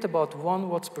 you get about 1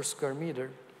 watts per square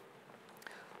meter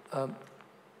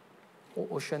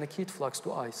oceanic heat flux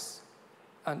to ice.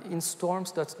 And in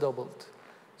storms, that's doubled.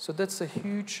 So that's a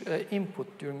huge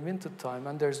input during winter time,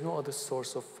 and there's no other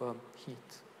source of heat.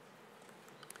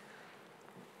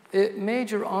 A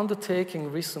major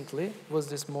undertaking recently was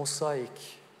this MOSAIC,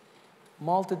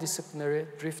 multidisciplinary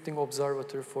drifting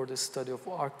observatory for the study of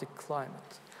Arctic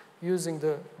climate, using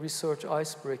the research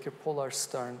icebreaker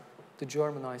Polarstern, the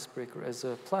German icebreaker, as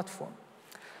a platform.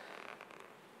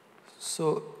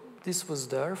 So this was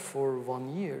there for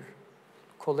 1 year,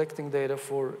 collecting data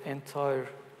for entire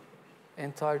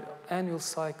annual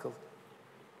cycle.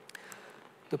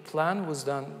 The plan was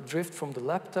then drift from the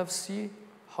Laptev Sea,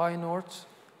 high north,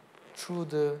 through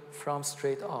the Fram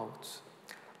Strait out.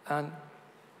 And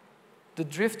the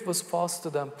drift was faster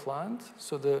than planned,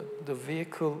 so the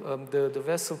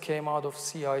vessel came out of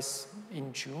sea ice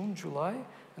in June, July,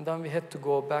 and then we had to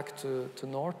go back to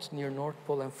north, near North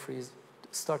Pole, and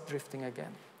start drifting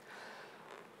again.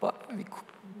 But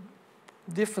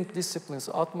different disciplines,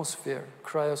 atmosphere,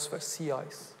 cryosphere, sea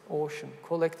ice, ocean,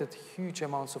 collected huge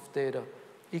amounts of data,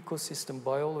 ecosystem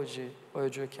biology,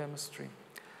 biogeochemistry.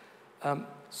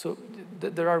 So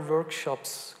there are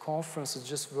workshops, conferences,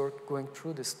 just going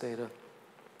through this data.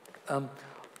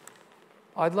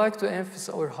 I'd like to emphasize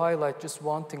or highlight just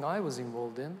one thing I was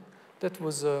involved in. That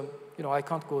was, I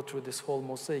can't go through this whole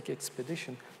MOSAIC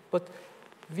expedition, but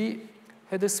we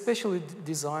had a specially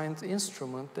designed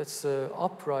instrument that's an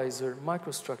upriser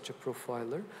microstructure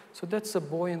profiler. So that's a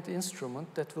buoyant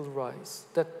instrument that will rise,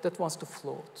 that wants to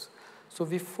float. So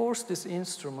we force this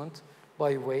instrument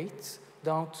by weight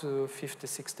down to 50,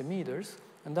 60 meters,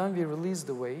 and then we release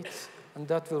the weight, and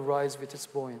that will rise with its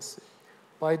buoyancy.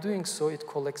 By doing so, it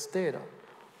collects data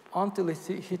until it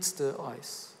hits the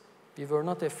ice. We were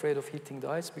not afraid of hitting the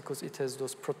ice because it has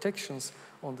those protections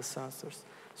on the sensors.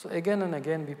 So again and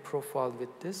again, we profiled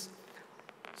with this.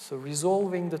 So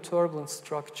resolving the turbulent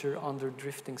structure under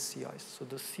drifting sea ice. So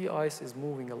the sea ice is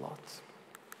moving a lot.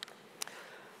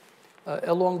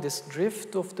 Along this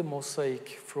drift of the MOSAIC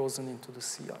frozen into the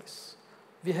sea ice.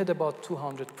 We had about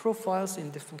 200 profiles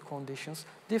in different conditions,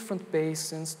 different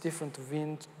basins, different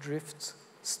wind, drift,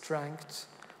 strength,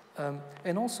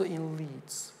 and also in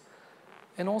leads.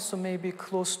 And also maybe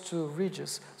close to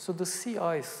ridges. So the sea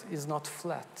ice is not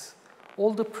flat.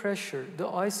 All the pressure, the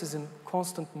ice is in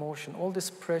constant motion. All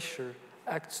this pressure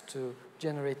acts to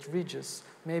generate ridges,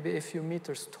 maybe a few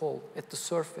meters tall at the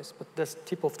surface, but that's the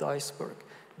tip of the iceberg.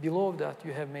 Below that,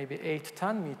 you have maybe 8,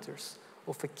 10 meters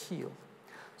of a keel.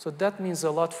 So that means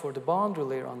a lot for the boundary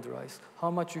layer under ice,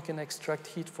 how much you can extract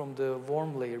heat from the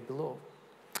warm layer below.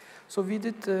 So we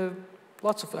did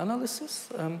lots of analysis.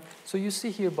 So you see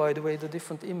here, by the way, the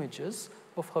different images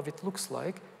of how it looks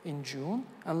like in June,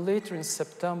 and later in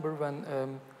September when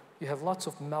you have lots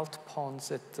of melt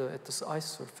ponds at this ice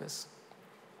surface.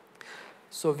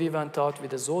 So we went out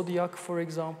with a Zodiac, for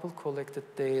example, collected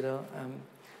data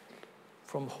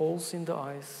from holes in the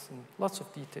ice, and lots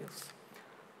of details.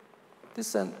 This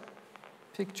is a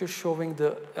picture showing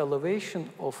the elevation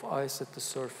of ice at the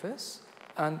surface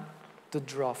and the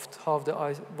draft,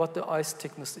 what the ice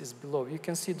thickness is below. You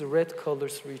can see the red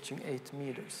colors reaching 8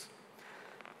 meters.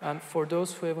 And for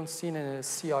those who haven't seen a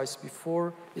sea ice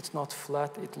before, it's not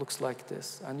flat, it looks like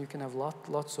this. And you can have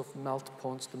lots of melt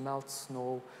ponds, the melt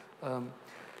snow,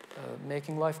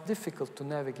 making life difficult to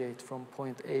navigate from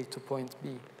point A to point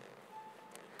B.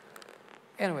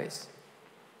 Anyways,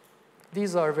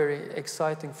 these are very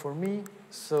exciting for me,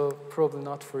 so probably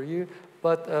not for you.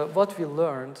 But what we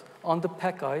learned on the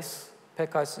pack ice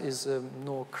is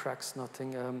no cracks,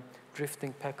 nothing,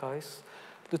 drifting pack ice.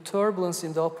 The turbulence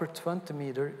in the upper 20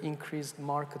 meter increased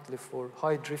markedly for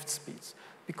high drift speeds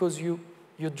because you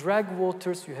drag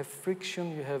waters, you have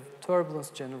friction, you have turbulence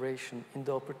generation in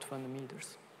the upper 20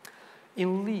 meters.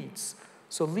 In leads,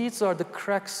 so leads are the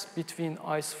cracks between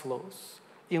ice flows.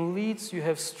 In leads, you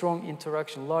have strong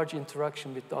interaction, large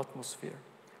interaction with the atmosphere.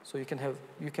 So you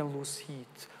can lose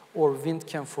heat, or wind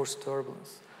can force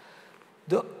turbulence.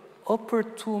 The upper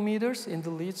 2 meters in the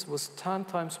leads was 10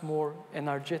 times more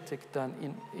energetic than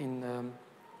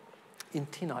in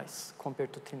thin ice,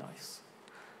 compared to thin ice.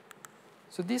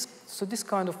 So this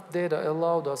kind of data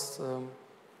allowed us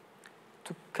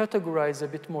to categorize a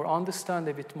bit more, understand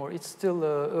a bit more. It's still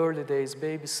early days,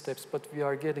 baby steps, but we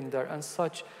are getting there. And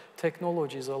such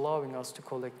technology is allowing us to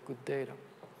collect good data.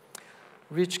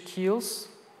 Rich keels,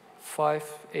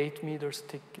 5-8 meters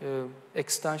thick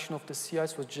extension of the sea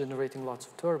ice was generating lots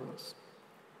of turbulence.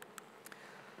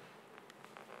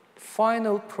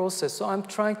 Final process. So I'm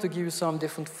trying to give you some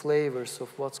different flavors of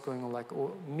what's going on, like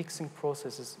mixing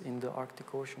processes in the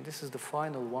Arctic Ocean. This is the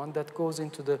final one that goes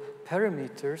into the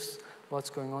parameters, what's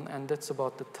going on, and that's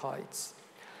about the tides.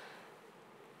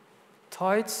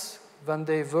 Tides, when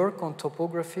they work on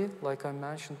topography, like I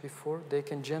mentioned before, they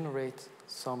can generate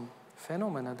some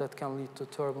phenomena that can lead to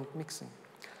turbulent mixing.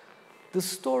 The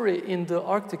story in the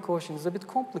Arctic Ocean is a bit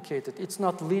complicated. It's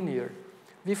not linear.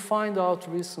 We find out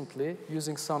recently,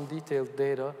 using some detailed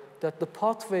data, that the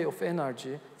pathway of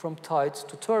energy from tides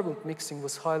to turbulent mixing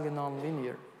was highly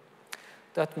nonlinear.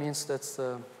 That means that's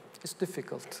it's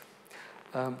difficult.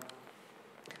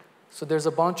 So there's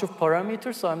a bunch of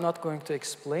parameters I'm not going to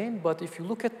explain, but if you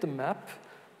look at the map,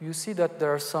 you see that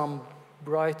there are some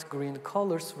bright green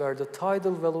colors where the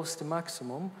tidal velocity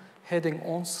maximum heading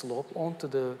on slope onto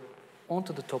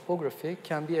the topography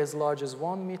can be as large as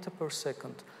 1 meter per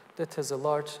second. That has a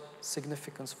large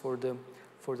significance for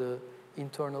the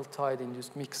internal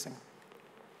tide-induced mixing.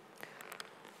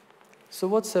 So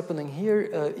what's happening here,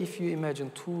 if you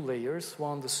imagine two layers,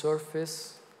 one the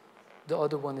surface, the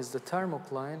other one is the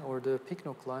thermocline or the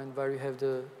pycnocline, where you have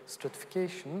the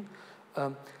stratification,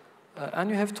 and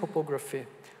you have topography.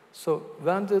 So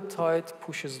when the tide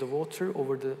pushes the water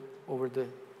over the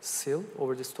sill,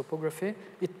 over this topography,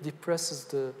 it depresses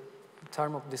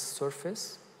this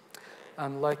surface,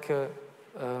 and like a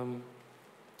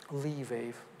lee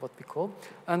wave, what we call.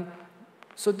 And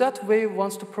so that wave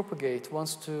wants to propagate,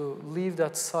 wants to leave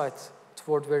that site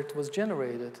toward where it was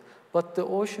generated. But the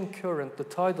ocean current, the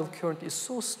tidal current, is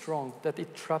so strong that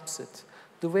it traps it.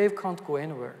 The wave can't go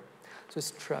anywhere, so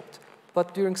it's trapped.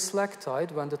 But during slack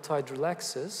tide, when the tide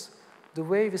relaxes, the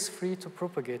wave is free to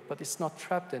propagate, but it's not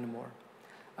trapped anymore.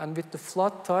 And with the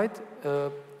flood tide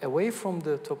away from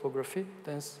the topography,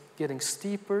 then it's getting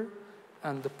steeper,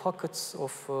 and the pockets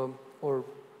of, or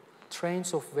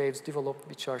trains of waves develop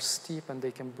which are steep and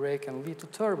they can break and lead to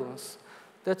turbulence.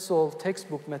 That's all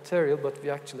textbook material, but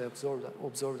we actually observe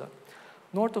that.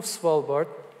 North of Svalbard,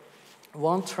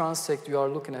 one transect you are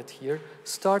looking at here,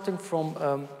 starting from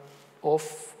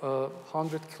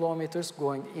 100 kilometers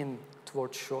going in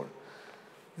towards shore.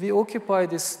 We occupy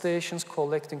these stations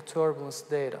collecting turbulence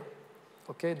data.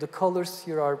 Okay, the colors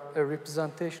here are a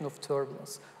representation of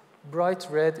turbulence. Bright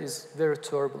red is very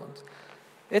turbulent.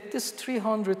 At this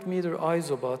 300-meter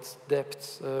isobat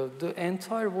depth, the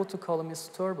entire water column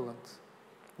is turbulent.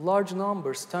 Large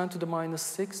numbers, 10 to the minus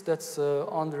 6, that's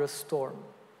under a storm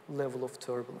level of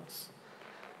turbulence.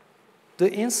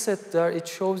 The inset there, it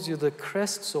shows you the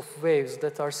crests of waves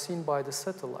that are seen by the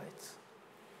satellite,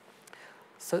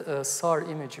 SAR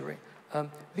imagery.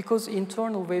 Because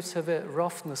internal waves have a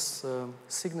roughness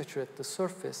signature at the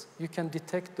surface, you can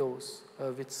detect those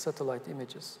with satellite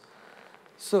images.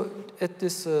 So at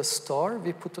this star,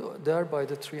 we put there by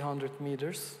the 300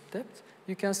 meters depth,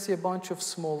 you can see a bunch of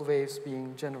small waves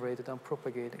being generated and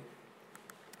propagating.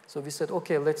 So we said,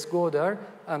 okay, let's go there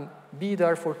and be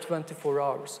there for 24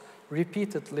 hours,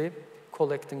 repeatedly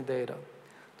collecting data.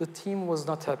 The team was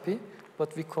not happy,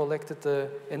 but we collected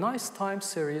a nice time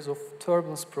series of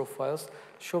turbulence profiles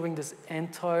showing this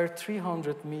entire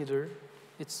 300-meter,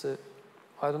 it's,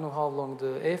 I don't know how long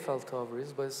the Eiffel Tower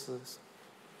is, but it's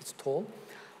tall.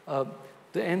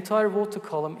 The entire water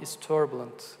column is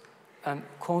turbulent and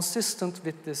consistent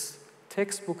with this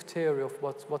textbook theory of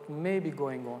what may be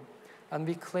going on. And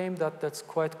we claim that that's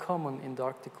quite common in the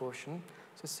Arctic Ocean.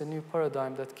 So it's a new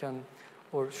paradigm that can,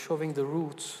 or showing the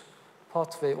route,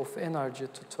 pathway of energy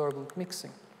to turbulent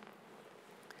mixing.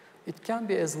 It can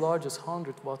be as large as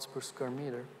 100 watts per square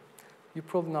meter. You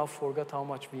probably now forgot how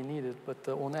much we needed, but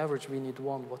on average we need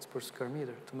 1 watt per square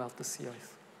meter to melt the sea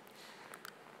ice.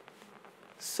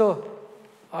 So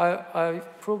I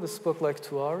probably spoke like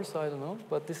 2 hours, I don't know,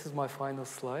 but this is my final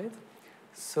slide.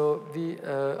 So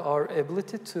our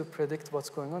ability to predict what's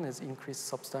going on has increased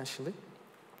substantially.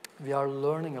 We are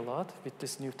learning a lot with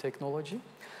this new technology.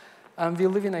 And we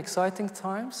live in exciting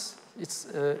times. It's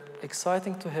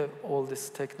exciting to have all this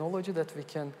technology that we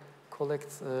can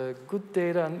collect good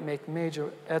data and make major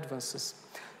advances.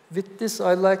 With this,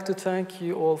 I'd like to thank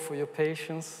you all for your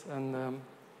patience, and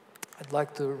I'd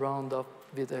like to round up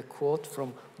with a quote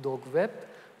from Doug Webb,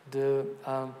 the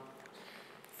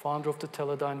founder of the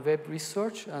Teledyne Web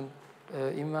Research and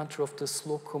inventor of the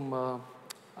Slocum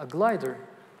a glider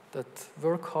that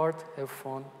work hard, have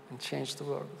fun, and change the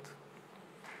world.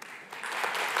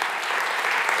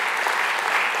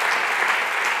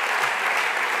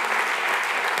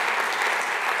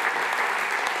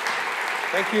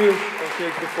 Thank you,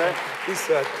 Ilker Fer. Please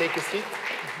take a seat.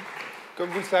 Comme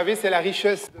vous le savez, c'est la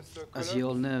richesse de ce colloque. As you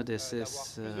all know, this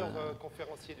is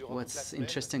what's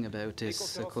interesting about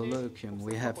this colloquium.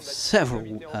 We have several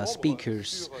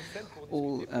speakers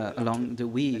all along the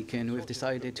week, and we've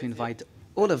decided to invite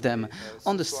all of them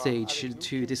on the stage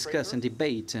to discuss and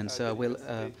debate. And so I will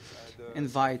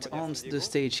invite on the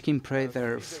stage Kim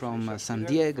Prather from San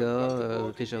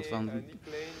Diego, Richard van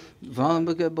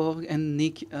Wallenberg, and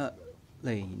Nick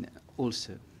Lane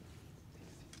also.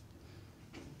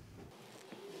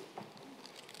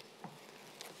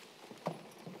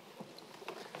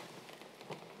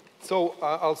 So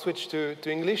I'll switch to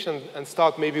English and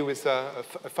start maybe with a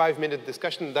 5-minute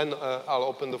discussion. Then I'll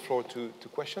open the floor to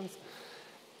questions.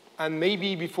 And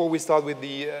maybe before we start with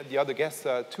the other guests,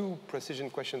 2 precision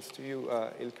questions to you,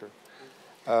 Ilker.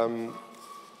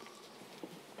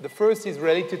 The first is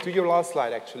related to your last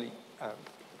slide, actually.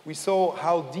 We saw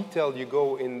how detailed you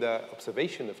go in the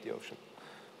observation of the ocean.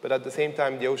 But at the same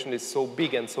time, the ocean is so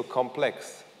big and so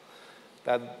complex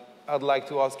that I'd like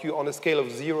to ask you, on a scale of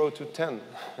 0 to 10,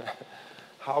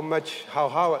 how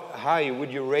high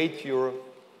would you rate your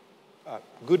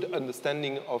good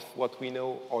understanding of what we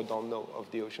know or don't know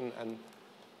of the ocean,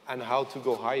 and how to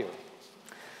go higher?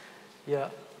 Yeah,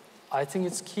 I think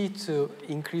it's key to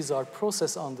increase our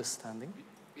process understanding.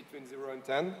 Between 0 and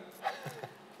 10?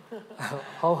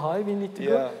 How high we need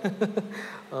to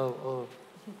go?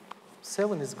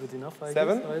 7 is good enough, I guess.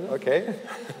 7? Okay.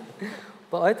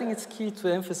 But I think it's key to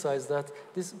emphasize that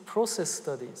these process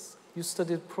studies, you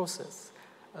study the process,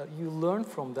 you learn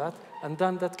from that, and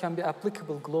then that can be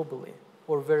applicable globally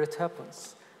or where it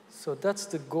happens. So that's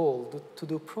the goal, to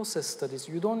do process studies.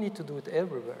 You don't need to do it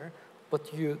everywhere,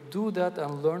 but you do that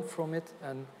and learn from it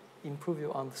and improve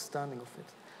your understanding of it.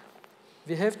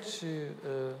 We have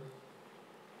to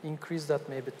increase that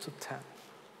maybe to 10,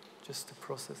 just the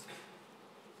process.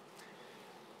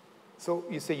 So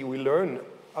you say you will learn.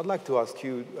 I'd like to ask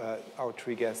you, our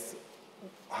 3 guests,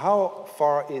 how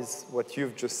far is what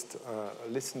you've just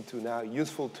listened to now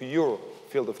useful to your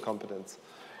field of competence,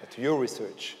 to your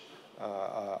research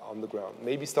on the ground?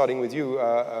 Maybe starting with you,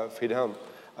 Friedhelm.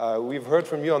 We've heard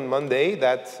from you on Monday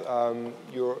that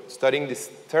you're studying this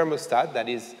thermostat that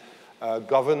is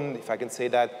governed, if I can say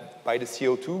that, by the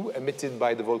CO2 emitted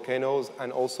by the volcanoes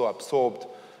and also absorbed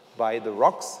by the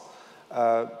rocks.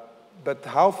 But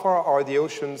how far are the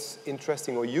oceans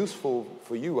interesting or useful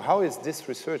for you? How is this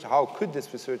research, how could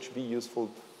this research be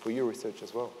useful for your research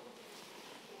as well?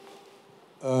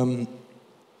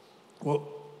 Well,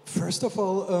 first of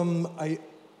all, I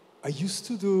used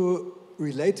to do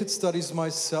related studies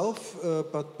myself,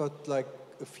 but like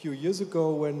a few years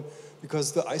ago,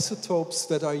 because the isotopes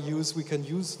that I use, we can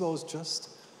use those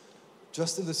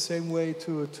just in the same way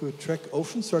to track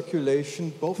ocean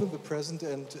circulation, both in the present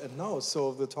and now.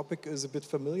 So the topic is a bit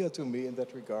familiar to me in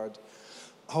that regard.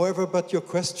 However, but your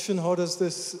question, how does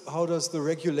the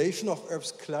regulation of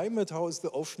Earth's climate, how is the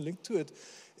ocean linked to it?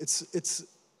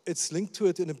 It's linked to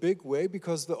it in a big way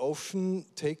because the ocean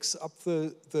takes up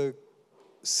the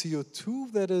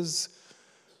CO2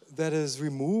 that is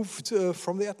removed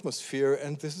from the atmosphere,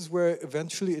 and this is where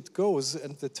eventually it goes,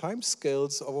 and the time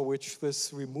scales over which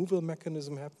this removal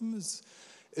mechanism happens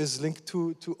is linked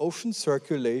to ocean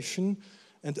circulation,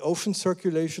 and ocean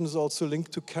circulation is also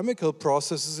linked to chemical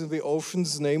processes in the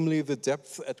oceans, namely the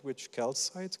depth at which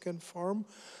calcite can form.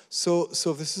 So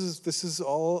this is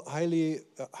all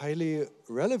highly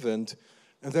relevant.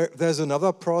 And there's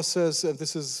another process, and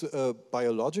this is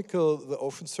biological. The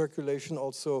ocean circulation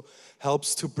also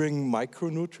helps to bring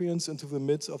micronutrients into the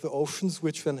midst of the oceans,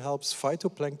 which then helps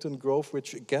phytoplankton growth,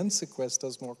 which again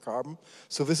sequesters more carbon.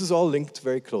 So this is all linked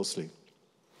very closely.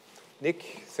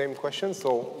 Nick, same question.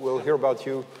 So we'll hear about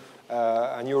you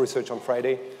and your research on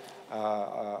Friday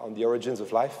on the origins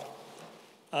of life.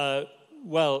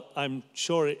 Well, I'm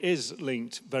sure it is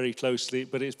linked very closely,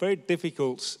 but it's very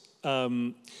difficult.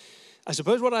 I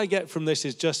suppose what I get from this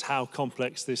is just how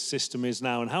complex this system is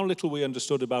now and how little we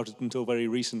understood about it until very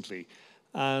recently.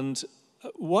 And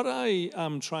what I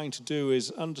am trying to do is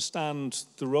understand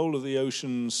the role of the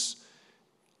oceans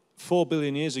 4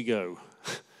 billion years ago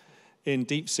in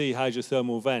deep-sea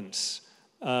hydrothermal vents.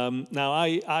 Now,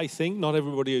 I think, not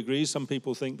everybody agrees, some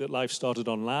people think that life started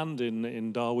on land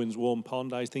in Darwin's warm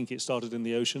pond. I think it started in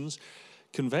the oceans.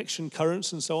 Convection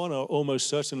currents and so on are almost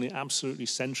certainly absolutely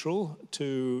central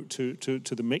to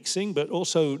the mixing, but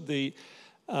also the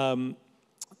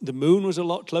the moon was a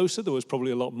lot closer. There was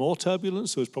probably a lot more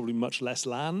turbulence. There was probably much less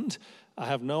land. I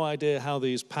have no idea how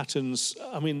these patterns,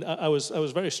 I mean, I was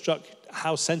very struck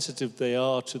how sensitive they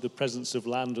are to the presence of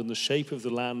land and the shape of the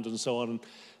land and so on.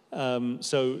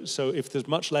 So if there's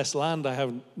much less land, I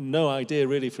have no idea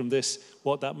really from this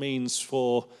what that means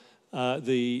for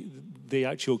the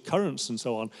actual currents and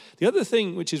so on. The other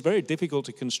thing which is very difficult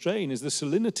to constrain is the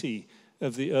salinity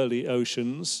of the early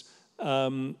oceans.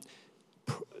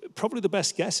 Probably the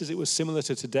best guess is it was similar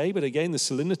to today, but again, the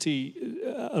salinity,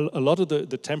 a lot of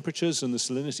the temperatures and the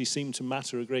salinity seem to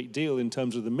matter a great deal in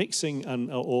terms of the mixing and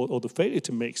or the failure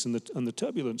to mix and the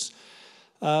turbulence.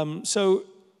 So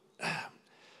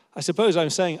I suppose I'm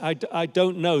saying I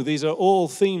don't know. These are all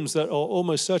themes that are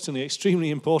almost certainly extremely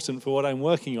important for what I'm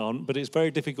working on, but it's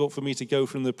very difficult for me to go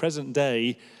from the present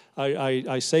day.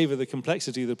 I savor the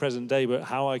complexity of the present day, but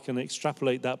how I can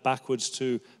extrapolate that backwards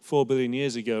to 4 billion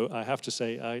years ago, I have to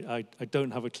say I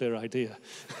don't have a clear idea.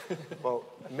 Well,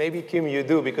 maybe, Kim, you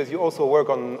do, because you also work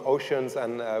on oceans,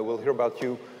 and we'll hear about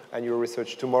you and your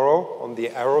research tomorrow on the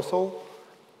aerosol.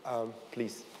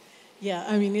 Please. Yeah,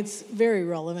 I mean, it's very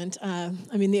relevant. I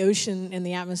mean, the ocean and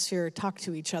the atmosphere talk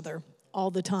to each other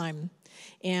all the time.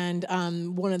 And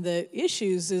one of the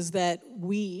issues is that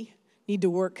we need to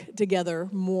work together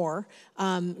more.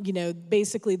 You know,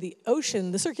 basically the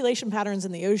ocean, the circulation patterns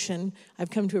in the ocean,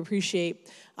 I've come to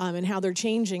appreciate, and how they're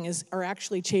changing are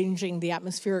actually changing the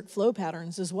atmospheric flow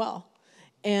patterns as well.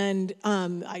 And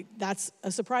that's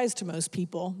a surprise to most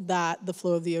people, that the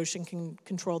flow of the ocean can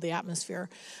control the atmosphere.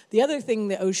 The other thing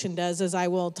the ocean does, as I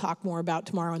will talk more about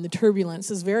tomorrow in the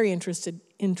turbulence, is very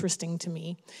interesting to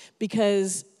me,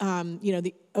 because you know,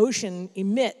 the ocean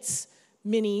emits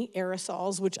mini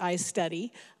aerosols, which I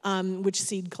study, which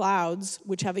seed clouds,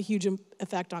 which have a huge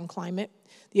effect on climate.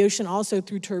 The ocean also,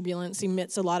 through turbulence,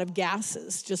 emits a lot of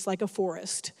gases, just like a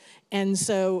forest. And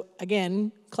so,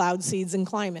 again, cloud seeds and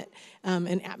climate.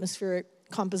 And atmospheric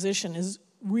composition is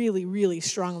really, really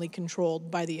strongly controlled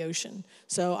by the ocean.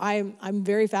 So I'm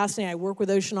very fascinated. I work with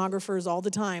oceanographers all the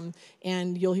time,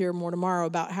 and you'll hear more tomorrow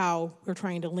about how we're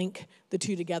trying to link the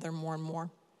two together more and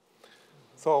more.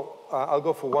 So I'll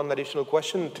go for one additional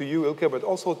question to you, Ilker, but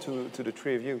also to the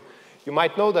three of you. You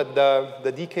might know that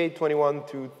the decade 21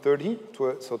 to 30,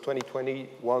 so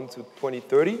 2021 to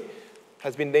 2030,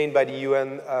 has been named by the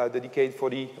UN the decade for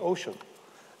the ocean.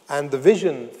 And the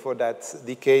vision for that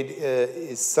decade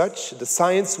is such: the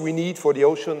science we need for the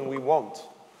ocean we want.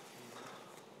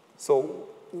 So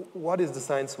what is the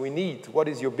science we need? What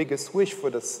is your biggest wish for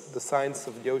the science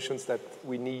of the oceans that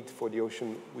we need for the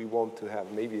ocean we want to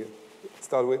have? Maybe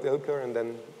start with Ilker and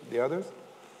then the others.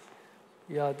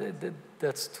 Yeah,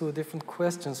 that's two different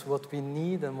questions, what we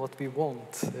need and what we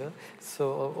want. Yeah?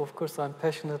 So, of course, I'm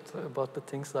passionate about the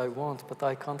things I want, but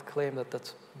I can't claim that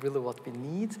that's really what we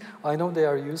need. I know they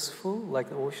are useful, like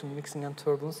the ocean mixing and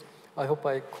turbulence. I hope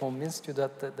I convinced you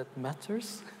that that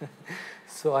matters.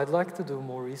 So I'd like to do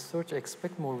more research,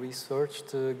 expect more research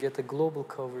to get a global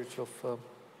coverage of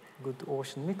good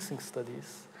ocean mixing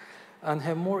studies, and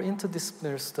have more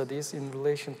interdisciplinary studies in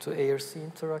relation to air-sea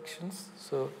interactions,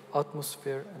 so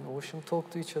atmosphere and ocean talk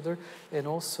to each other, and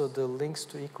also the links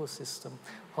to ecosystem.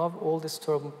 How all this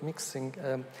turbulent mixing,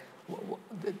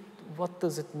 what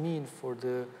does it mean for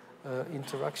the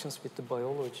interactions with the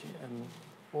biology, and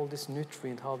all this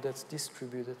nutrient, how that's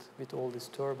distributed with all this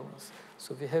turbulence.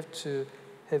 So we have to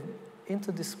have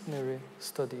interdisciplinary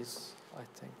studies, I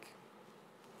think.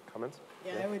 Comments?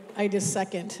 Yeah, I just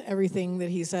second everything that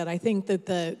he said. I think that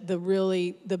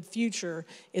the future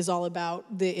is all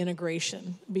about the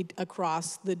integration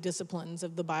across the disciplines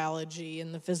of the biology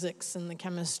and the physics and the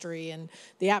chemistry and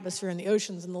the atmosphere and the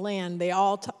oceans and the land. They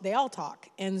all talk.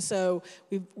 And so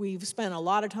we've spent a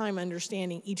lot of time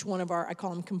understanding each one of our, I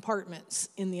call them compartments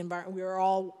in the environment. We're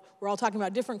all talking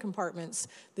about different compartments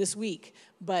this week,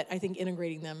 but I think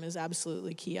integrating them is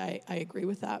absolutely key. I agree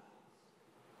with that.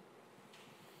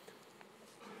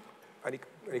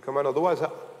 Any comment? Otherwise,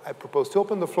 I propose to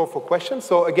open the floor for questions.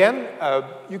 So again,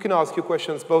 you can ask your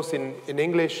questions both in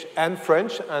English and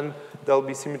French, and there'll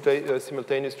be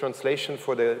simultaneous translation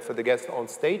for the guests on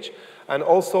stage. And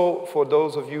also, for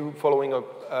those of you following up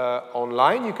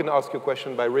online, you can ask your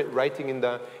question by writing in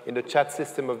the chat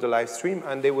system of the live stream,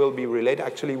 and they will be relayed.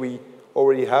 Actually, we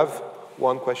already have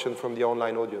one question from the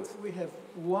online audience. We have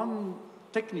one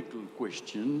technical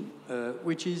question,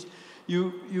 which is,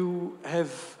 you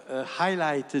have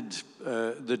highlighted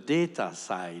the data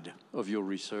side of your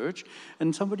research,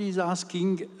 and somebody is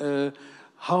asking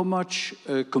how much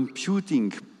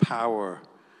computing power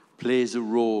plays a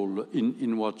role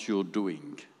in what you're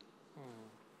doing.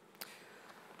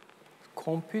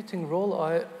 Computing role,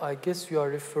 I guess you are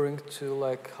referring to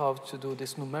like how to do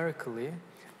this numerically,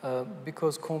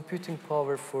 because computing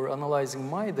power for analyzing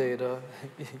my data,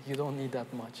 you don't need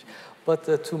that much.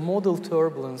 But to model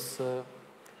turbulence,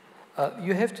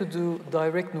 you have to do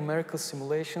direct numerical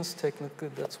simulations. Technically,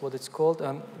 that's what it's called.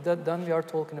 Then we are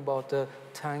talking about a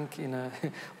tank in a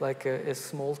like a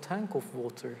small tank of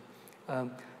water.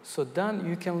 So then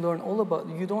you can learn all about.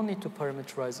 You don't need to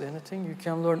parameterize anything. You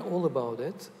can learn all about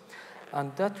it.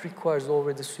 And that requires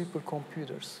already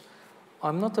supercomputers.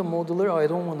 I'm not a modeler, I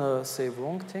don't want to say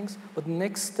wrong things, but the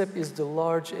next step is the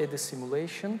large eddy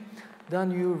simulation.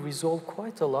 Then you resolve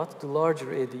quite a lot, the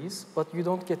larger eddies, but you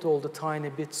don't get all the tiny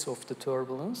bits of the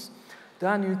turbulence.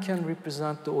 Then you can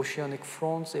represent the oceanic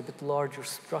fronts, a bit larger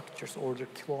structures, order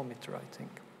kilometer, I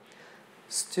think.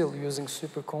 Still using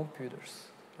supercomputers.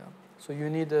 Yeah. So you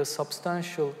need a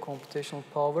substantial computational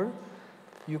power.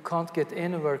 You can't get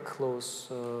anywhere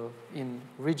close in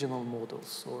regional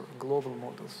models or global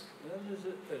models. There's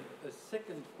a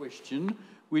second question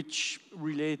which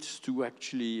relates to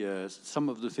actually some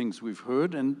of the things we've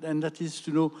heard, and that is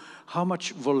to know how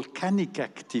much volcanic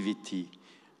activity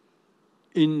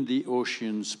in the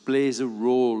oceans plays a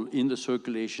role in the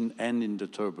circulation and in the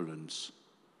turbulence.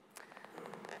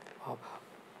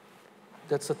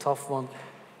 That's a tough one.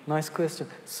 Nice question.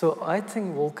 So I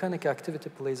think volcanic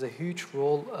activity plays a huge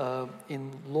role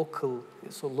in local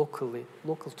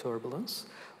turbulence,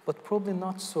 but probably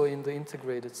not so in the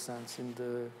integrated sense, in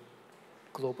the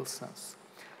global sense.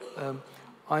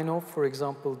 I know, for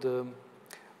example, the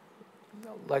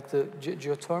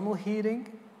geothermal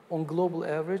heating on global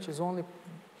average is only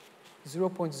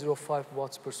 0.05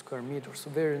 watts per square meter, so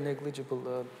very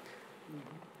negligible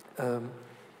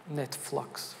net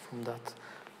flux from that.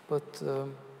 But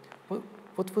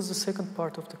what was the second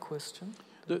part of the question?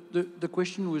 The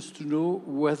question was to know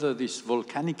whether this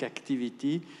volcanic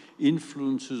activity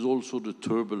influences also the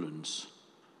turbulence,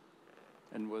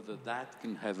 and whether that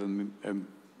can have a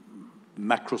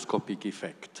macroscopic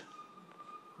effect.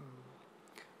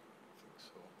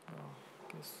 I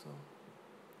guess so.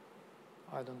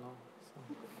 I don't know.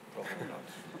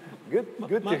 Good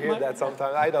to hear that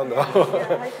sometimes. I don't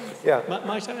know. Yeah.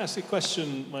 Might I ask a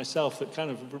question myself that kind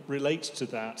of relates to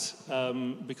that?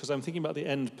 Because I'm thinking about the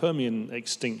end Permian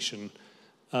extinction,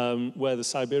 where the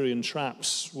Siberian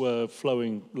traps were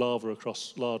flowing lava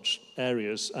across large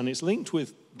areas, and it's linked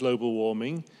with global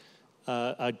warming.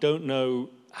 I don't know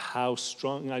how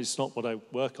strong, it's not what I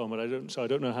work on, but I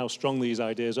don't know how strong these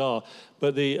ideas are,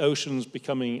 but the oceans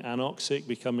becoming anoxic,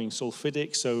 becoming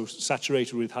sulfidic, so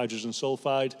saturated with hydrogen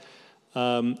sulfide,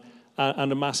 and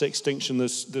a mass extinction,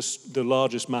 the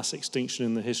largest mass extinction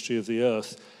in the history of the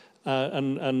Earth.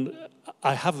 And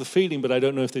I have the feeling, but I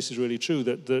don't know if this is really true,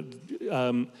 that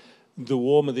the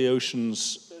warmer the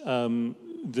oceans,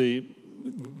 the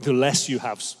less you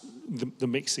have the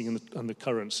mixing and the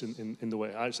currents in the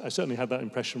way. I certainly had that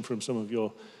impression from some of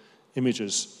your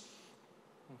images.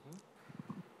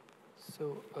 Mm-hmm.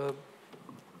 So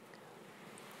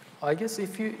I guess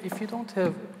if you don't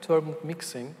have turbulent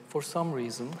mixing for some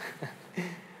reason,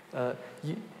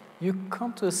 you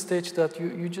come to a stage that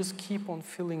you just keep on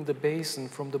filling the basin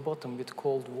from the bottom with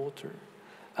cold water,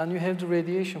 and you have the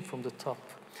radiation from the top.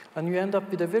 And you end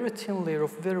up with a very thin layer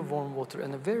of very warm water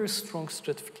and a very strong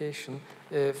stratification,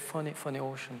 funny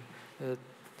ocean,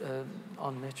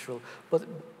 unnatural. But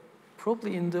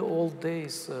probably in the old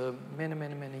days,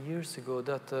 many years ago,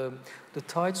 that the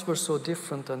tides were so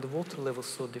different and the water levels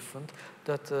so different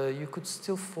that you could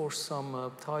still force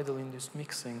some tidal-induced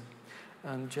mixing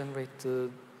and generate the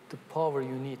power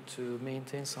you need to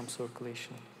maintain some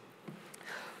circulation.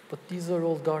 But these are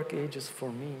all dark ages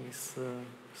for me,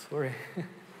 sorry.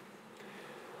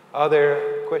 Are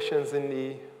there questions in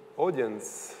the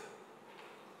audience?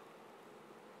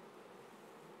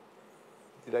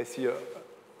 Did I see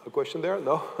a question there?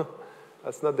 No,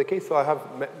 that's not the case. So I have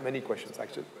many questions,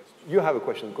 actually. You have a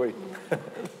question, great.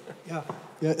 Yeah,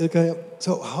 Ilker.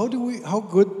 So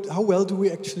how well do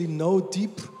we actually know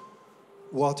deep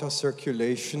water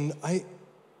circulation?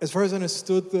 As far as I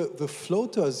understood, the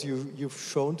floaters you've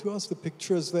shown to us, the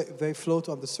pictures, they float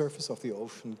on the surface of the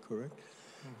ocean, correct?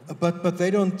 Mm-hmm. But they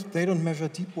don't measure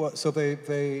deep water, so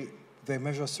they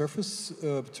measure surface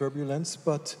turbulence.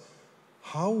 But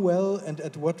how well and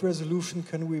at what resolution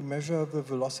can we measure the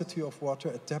velocity of water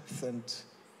at depth,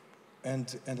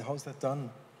 and how's that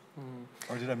done?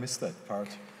 Or did I miss that part?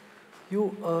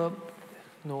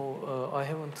 No, I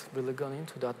haven't really gone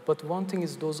into that. But one thing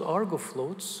is those Argo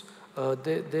floats.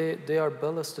 They are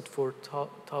ballasted for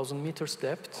 1,000 meters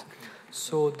depth,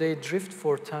 so they drift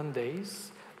for 10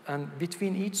 days, and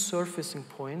between each surfacing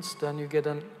points, then you get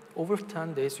an over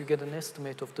 10 days, you get an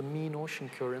estimate of the mean ocean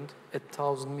current at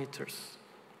 1,000 meters.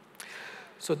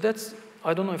 So that's,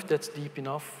 I don't know if that's deep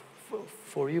enough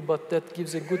for you, but that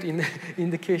gives a good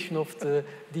indication of the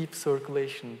deep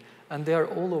circulation. And they are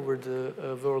all over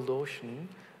the world ocean,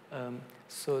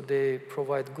 so they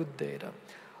provide good data.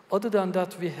 Other than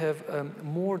that, we have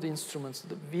more instruments.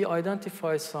 We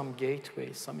identify some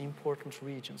gateways, some important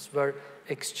regions where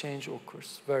exchange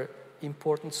occurs, where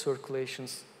important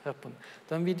circulations happen.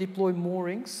 Then we deploy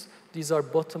moorings. These are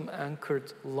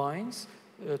bottom-anchored lines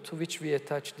to which we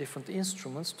attach different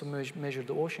instruments to measure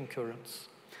the ocean currents.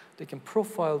 They can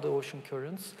profile the ocean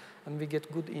currents, and we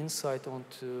get good insight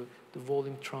onto the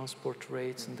volume transport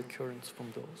rates and the currents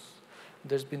from those.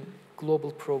 There's been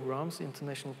global programs,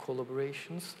 international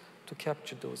collaborations to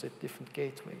capture those at different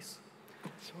gateways.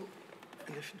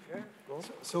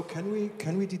 So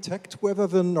can we detect whether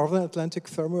the Northern Atlantic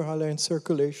thermohaline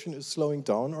circulation is slowing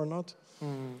down or not?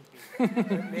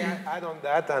 May I add on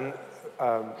that and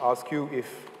ask you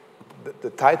if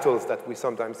the titles that we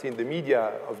sometimes see in the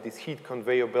media of this heat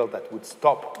conveyor belt that would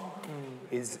stop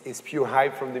is pure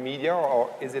hype from the media, or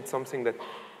is it something that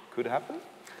could happen?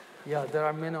 Yeah, there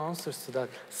are many answers to that.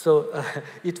 So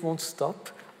it won't stop.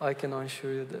 I can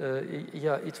assure you,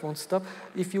 yeah, it won't stop.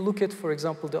 If you look at, for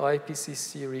example, the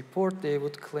IPCC report, they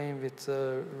would claim with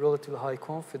relatively high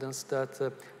confidence that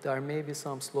there may be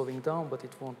some slowing down, but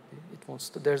it won't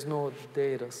stop. There's no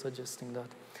data suggesting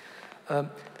that.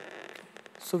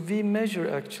 So we measure,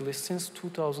 actually, since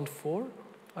 2004,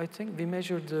 I think, we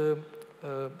measure the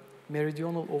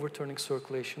meridional overturning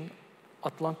circulation,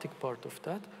 Atlantic part of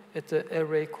that, at an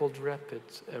array called Rapid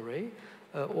Array,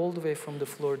 all the way from the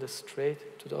Florida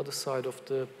Strait to the other side of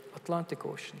the Atlantic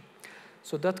Ocean.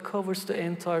 So that covers the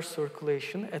entire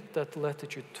circulation at that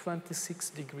latitude, 26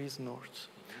 degrees north.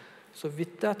 So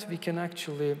with that, we can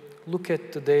actually look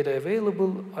at the data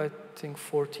available, I think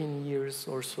 14 years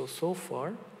or so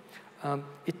far.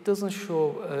 It doesn't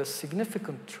show a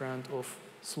significant trend of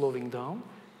slowing down.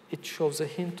 It shows a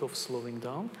hint of slowing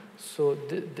down. So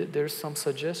there's some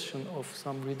suggestion of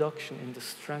some reduction in the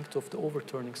strength of the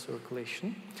overturning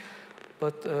circulation.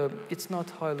 But it's not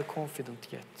highly confident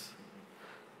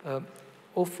yet.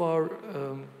 Of our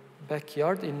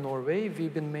backyard in Norway,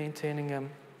 we've been maintaining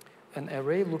an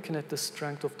array looking at the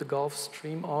strength of the Gulf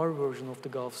Stream, our version of the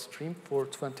Gulf Stream, for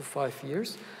 25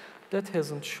 years. That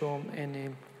hasn't shown any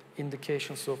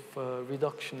indications of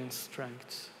reduction in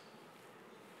strength.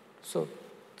 So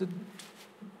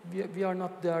we are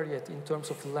not there yet in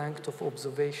terms of length of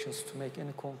observations to make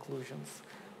any conclusions.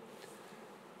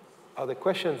 Are there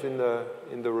questions in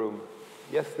the room?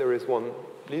 Yes, there is one.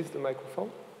 Please, the microphone.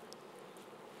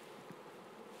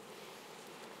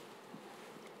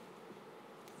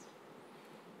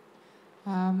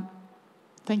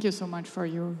 Thank you so much for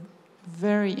your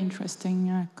very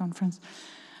interesting conference.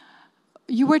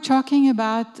 You were talking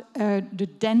about the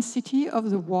density of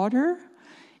the water,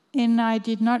 and I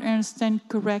did not understand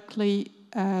correctly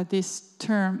this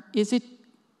term. Is it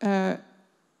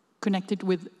connected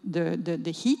with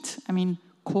the heat? I mean,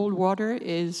 cold water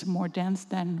is more dense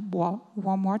than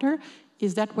warm water.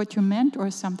 Is that what you meant,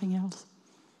 or something else?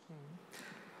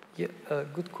 Yeah,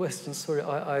 good question. Sorry,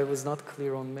 I was not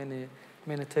clear on many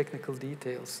technical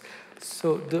details.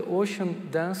 So the ocean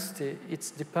density,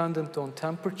 it's dependent on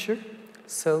temperature,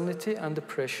 salinity, and the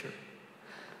pressure.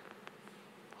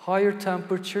 Higher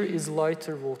temperature is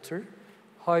lighter water.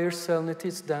 Higher salinity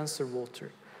is denser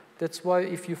water. That's why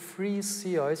if you freeze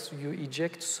sea ice, you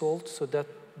eject salt so that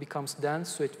becomes dense,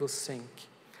 so it will sink.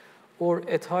 Or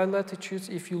at high latitudes,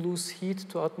 if you lose heat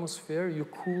to atmosphere, you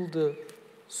cool the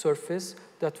surface,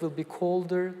 that will be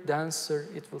colder, denser,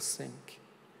 it will sink.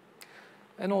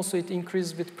 And also it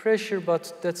increases with pressure,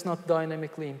 but that's not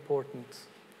dynamically important.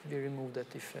 We remove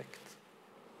that effect.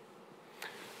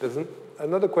 There's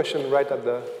another question right at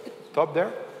the top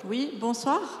there. Oui,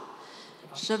 bonsoir.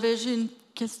 J'ai une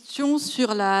question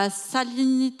sur la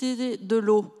salinité de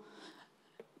l'eau.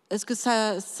 Est-ce que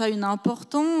ça a une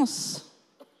importance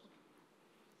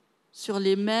sur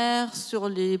les mers, sur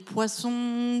les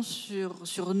poissons,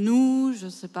 sur nous, je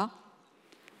ne sais pas?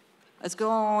 Est-ce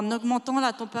qu'en augmentant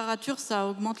la température, ça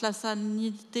augmente la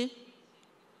salinité?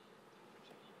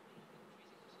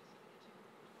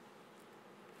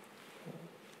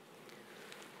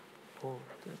 Oh,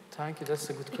 thank you. That's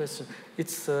a good question.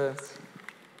 It's a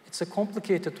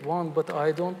complicated one, but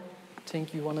I don't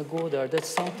think you want to go there. That's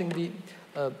something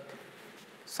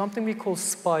we call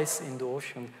spice in the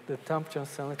ocean. The temperature and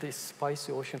salinity is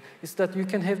spicy ocean. It's that you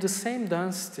can have the same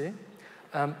density,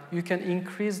 you can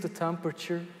increase the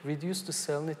temperature, reduce the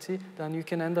salinity, then you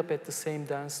can end up at the same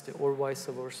density, or vice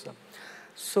versa.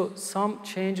 So some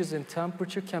changes in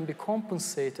temperature can be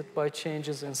compensated by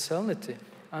changes in salinity,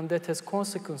 and that has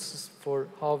consequences for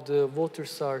how the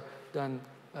waters are then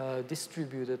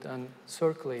distributed and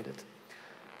circulated.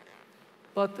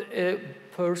 But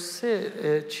per se,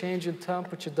 a change in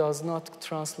temperature does not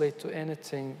translate to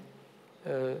anything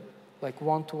like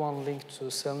one-to-one link to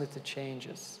salinity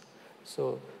changes.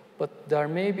 So, but there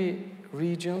may be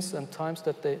regions and times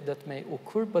that may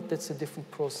occur, but that's a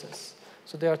different process.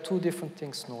 So there are two different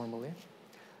things normally.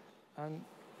 And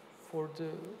for the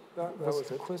that was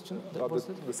the question, that was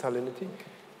the salinity.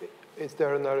 Is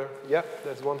there another? Yeah,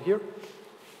 there's one here.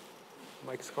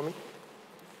 Mike's coming.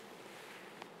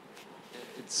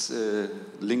 It's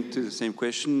linked to the same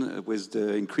question with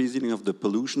the increasing of the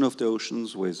pollution of the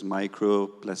oceans with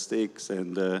microplastics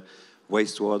and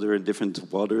wastewater and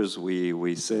different waters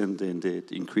we send and the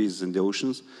increase in the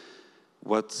oceans.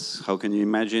 How can you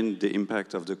imagine the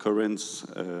impact of the currents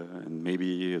and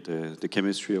maybe the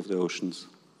chemistry of the oceans?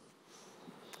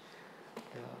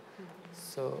 Yeah,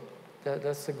 so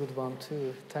that's a good one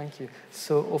too, thank you.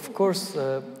 So of course,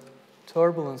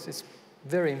 turbulence is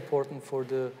very important for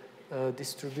the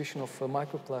distribution of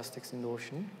microplastics in the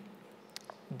ocean,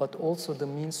 but also the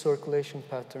mean circulation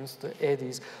patterns, the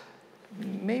eddies,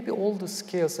 maybe all the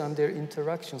scales and their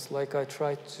interactions, like I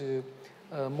tried to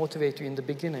motivate you in the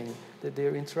beginning, that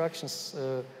their interactions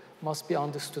must be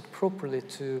understood properly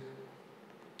to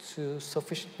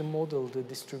sufficiently model the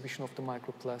distribution of the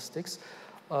microplastics.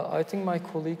 I think my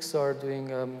colleagues are doing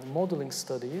modeling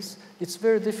studies. It's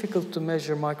very difficult to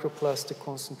measure microplastic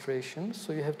concentration,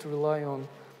 so you have to rely on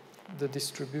the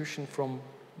distribution from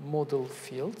model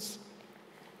fields.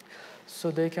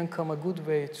 So they can come a good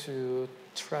way to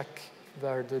track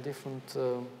where the different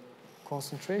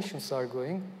concentrations are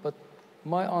going. But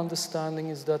my understanding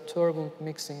is that turbulent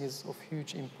mixing is of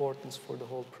huge importance for the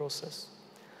whole process.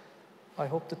 I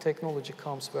hope the technology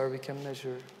comes where we can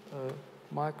measure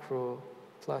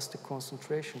microplastic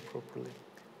concentration properly.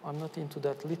 I'm not into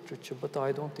that literature, but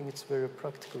I don't think it's very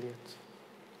practical yet.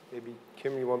 Maybe,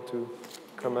 Kim, you want to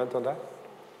comment on that?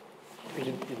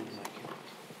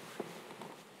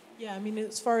 Yeah, I mean,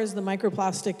 as far as the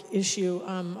microplastic issue,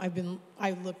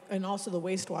 and also the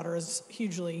wastewater is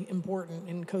hugely important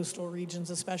in coastal regions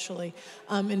especially.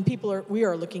 And we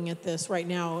are looking at this right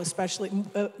now, especially,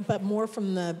 but more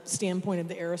from the standpoint of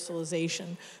the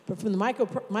aerosolization. But from the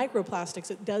microplastics,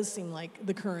 it does seem like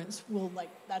the currents will,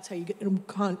 that's how you get them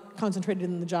concentrated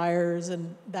in the gyres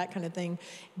and that kind of thing.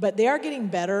 But they are getting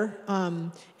better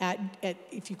at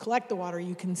if you collect the water,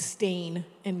 you can stain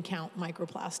and count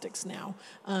microplastics now.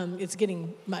 It's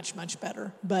getting much, much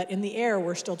better. But in the air,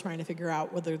 we're still trying to figure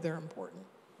out whether they're important.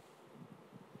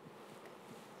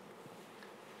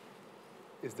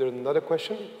 Is there another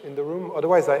question in the room?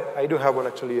 Otherwise, I do have one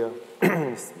actually.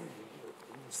 It's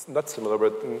not similar,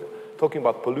 but talking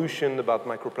about pollution, about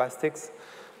microplastics,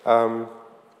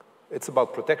 it's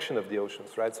about protection of the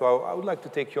oceans, right? So I would like to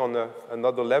take you on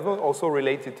another level, also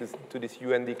related to this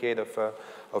UN decade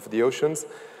of the oceans.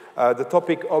 The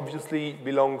topic obviously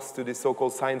belongs to the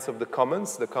so-called science of the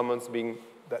commons being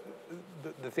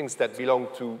the things that belong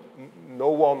to no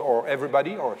one or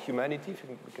everybody or humanity, if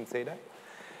we can say that.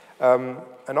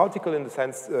 An article in the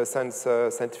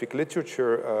scientific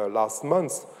literature last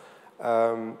month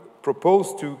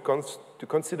proposed to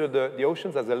consider the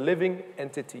oceans as a living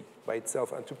entity by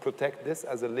itself and to protect this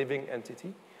as a living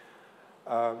entity.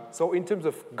 So in terms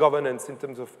of governance, in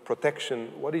terms of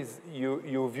protection, what is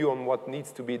your view on what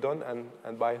needs to be done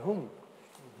and by whom?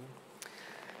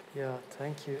 Yeah,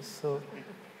 thank you. So,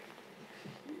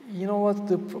 you know what,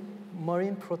 the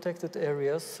marine protected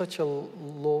areas, such a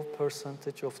low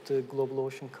percentage of the global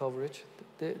ocean coverage,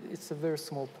 it's a very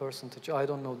small percentage, I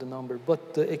don't know the number,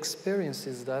 but the experience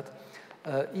is that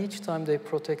each time they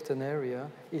protect an area,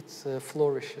 it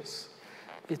flourishes.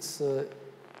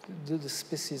 The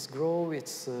species grow,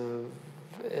 it's a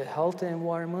healthy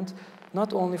environment,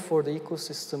 not only for the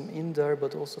ecosystem in there,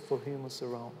 but also for humans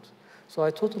around. So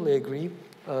I totally agree.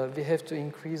 We have to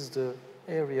increase the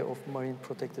area of marine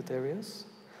protected areas,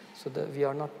 so that we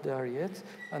are not there yet.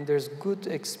 And there's good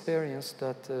experience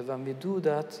that when we do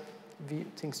that,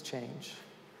 things change.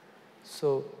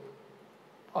 So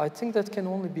I think that can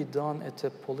only be done at a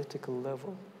political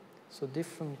level. So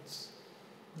different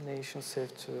nations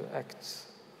have to act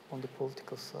on the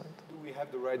political side. Do we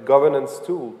have the right governance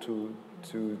tool to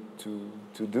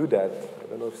do that? I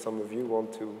don't know if some of you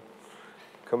want to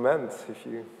comment. If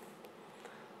you,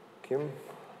 Kim?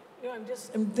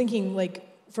 I'm thinking, like,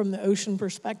 from the ocean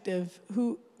perspective,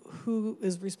 who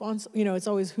is responsible? You know, it's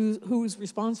always who's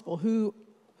responsible, who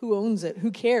owns it, who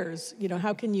cares? You know,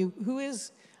 how can you? Who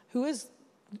is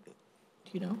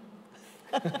Do you know?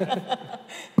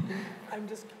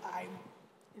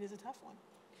 It is a tough one.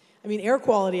 I mean, air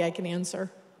quality I can answer.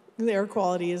 The air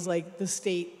quality is like the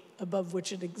state above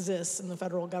which it exists in the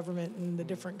federal government and the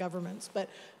different governments. But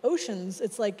oceans,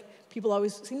 it's like people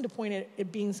always seem to point at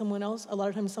it being someone else, a lot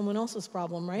of times someone else's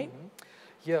problem, right? Mm-hmm.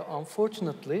 Yeah,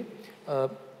 unfortunately,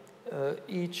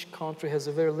 each country has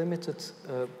a very limited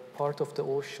part of the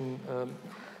ocean.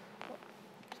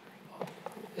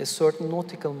 A certain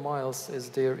nautical miles is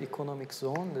their economic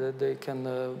zone that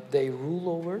they rule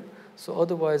over. So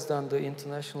otherwise than the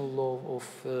international law of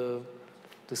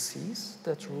the seas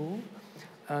that rule.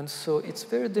 And so it's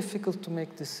very difficult to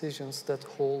make decisions that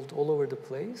hold all over the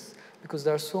place because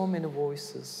there are so many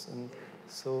voices. And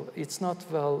so it's not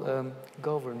well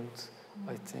governed,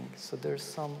 I think. So there's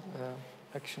some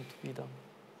action to be done.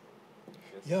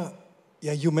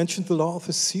 Yeah, you mentioned the law of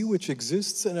the sea, which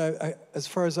exists. And as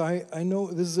far as I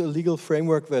know, this is a legal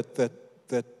framework that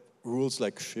rules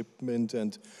like shipment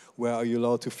and where are you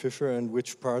allowed to fish and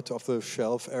which part of the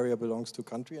shelf area belongs to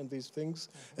country and these things,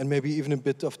 and maybe even a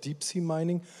bit of deep sea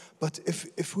mining. But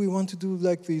if we want to do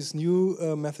like these new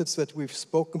methods that we've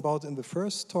spoken about in the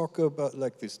first talk about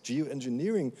like this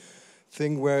geoengineering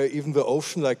thing where even the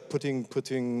ocean, like putting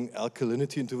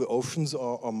alkalinity into the oceans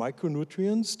or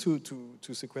micronutrients to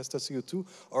sequester CO2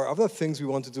 or other things we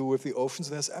want to do with the oceans,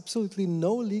 there's absolutely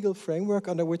no legal framework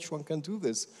under which one can do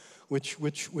this. Which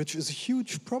is a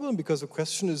huge problem because the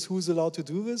question is who's allowed to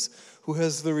do this, who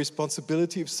has the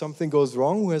responsibility if something goes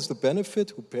wrong, who has the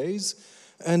benefit, who pays,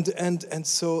 and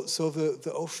so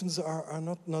the oceans are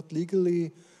not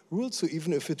legally ruled. So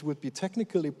even if it would be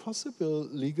technically possible,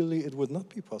 legally it would not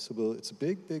be possible. It's a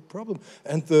big problem.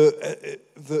 And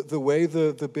the way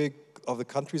the big of the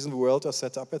countries in the world are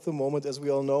set up at the moment, as we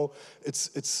all know,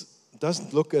 it's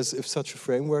doesn't look as if such a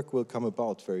framework will come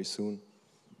about very soon.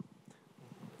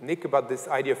 Nick, about this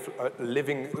idea of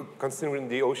considering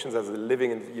the oceans as a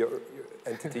living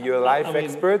entity. You're a life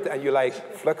expert and you like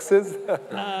fluxes.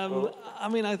 I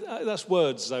mean, that's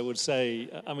words, I would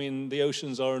say. I mean, the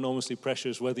oceans are enormously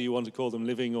precious, whether you want to call them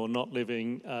living or not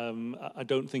living. I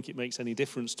don't think it makes any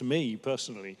difference to me,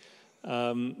 personally.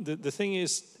 The thing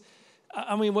is,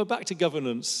 I mean, we're back to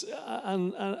governance.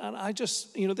 And I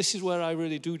just, this is where I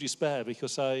really do despair,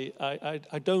 because I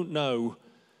don't know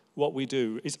what we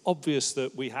do. It's obvious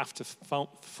that we have to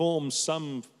form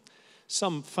some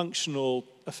functional,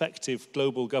 effective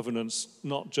global governance,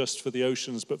 not just for the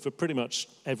oceans, but for pretty much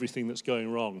everything that's going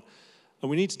wrong.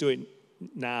 And we need to do it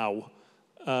now.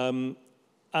 And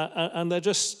there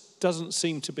just doesn't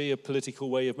seem to be a political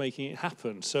way of making it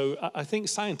happen. So I think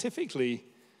scientifically,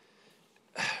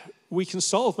 we can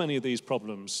solve many of these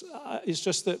problems. It's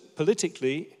just that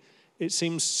politically, it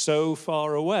seems so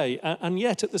far away. And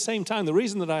yet, at the same time, the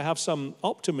reason that I have some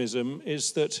optimism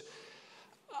is that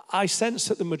I sense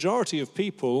that the majority of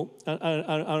people,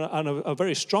 and a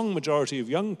very strong majority of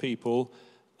young people,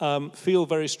 feel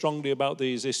very strongly about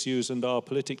these issues and are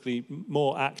politically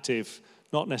more active,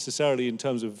 not necessarily in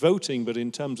terms of voting, but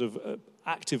in terms of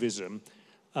activism.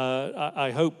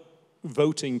 I hope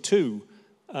voting too.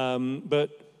 But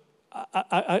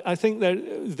I think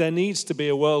there needs to be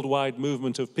a worldwide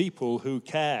movement of people who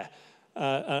care.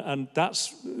 And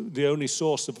that's the only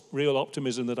source of real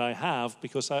optimism that I have,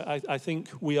 because I think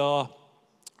we are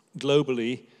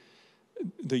globally,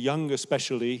 the young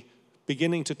especially,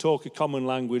 beginning to talk a common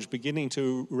language, beginning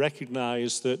to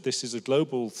recognize that this is a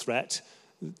global threat,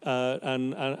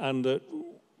 and that,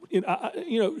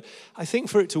 I think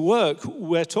for it to work,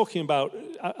 we're talking about,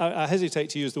 I hesitate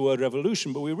to use the word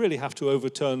revolution, but we really have to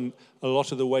overturn a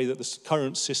lot of the way that the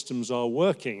current systems are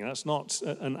working. That's not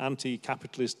an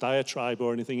anti-capitalist diatribe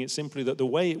or anything. It's simply that the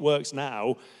way it works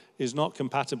now is not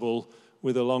compatible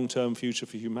with a long-term future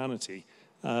for humanity.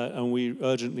 And we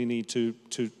urgently need to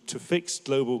fix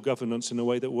global governance in a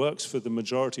way that works for the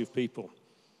majority of people.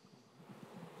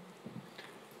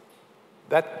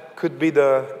 That could be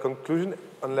the conclusion,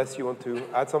 unless you want to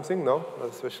add something. No, not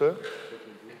especially.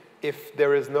 If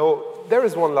there is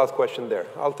one last question there.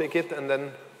 I'll take it, and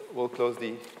then we'll close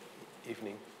the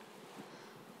evening.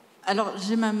 I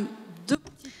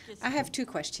have two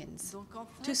questions,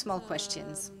 two small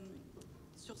questions.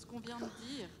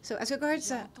 So as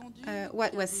regards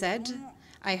what was said,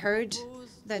 I heard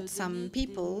that some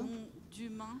people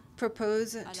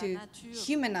propose to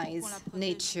humanize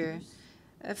nature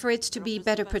for it to be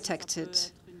better protected.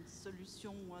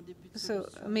 So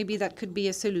maybe that could be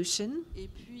a solution.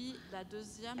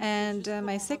 And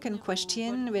my second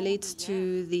question relates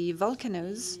to the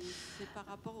volcanoes,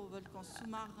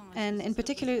 and in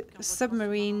particular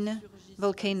submarine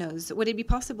volcanoes. Would it be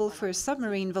possible for a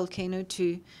submarine volcano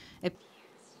to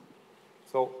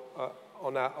So,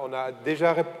 on a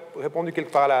déjà répondu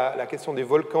quelque part à la question des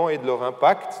volcans et de leur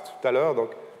impact tout à l'heure.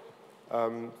 Donc,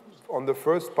 on the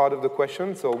first part of the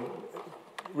question, so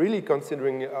really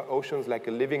considering oceans like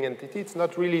a living entity, it's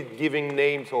not really giving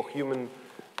names or human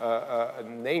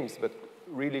names, but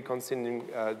really considering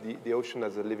the ocean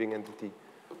as a living entity.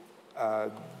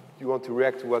 You want to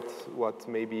react to what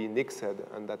maybe Nick said,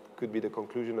 and that could be the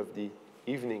conclusion of the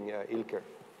evening, Ilker.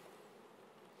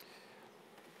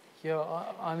 Yeah,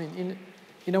 I mean,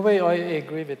 in a way, I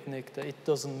agree with Nick that it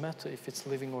doesn't matter if it's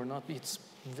living or not. It's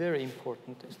very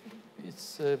important.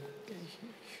 It's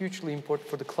hugely important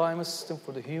for the climate system,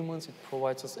 for the humans. It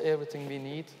provides us everything we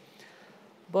need.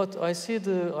 But I see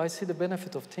the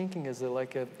benefit of thinking as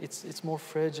it's more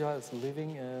fragile, it's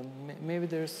living. Maybe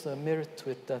there's a merit to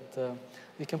it that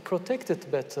we can protect it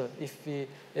better if we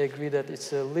agree that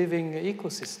it's a living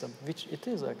ecosystem, which it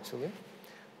is actually.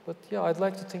 But yeah, I'd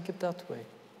like to think it that way.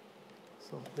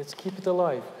 So let's keep it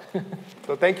alive.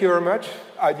 So thank you very much.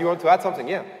 Do you want to add something?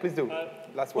 Yeah, please do.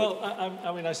 Last word. Well,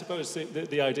 I mean, I suppose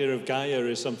the idea of Gaia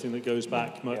is something that goes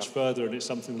back much further, and it's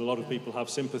something that a lot of people have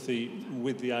sympathy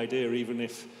with the idea, even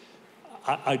if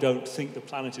I don't think the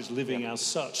planet is living as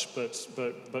such,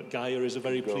 but Gaia is a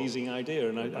very pleasing idea,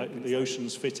 and the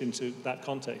oceans fit into that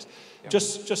context. Yeah.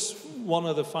 Just one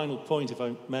other final point, if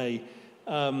I may,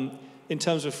 in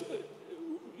terms of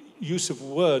use of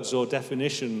words or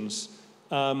definitions.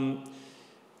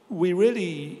 We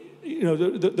really, you know,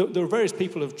 there are various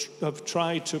people who have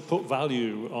tried to put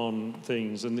value on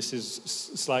things, and this is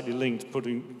slightly linked.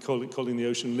 Calling the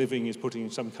ocean living is putting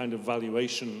some kind of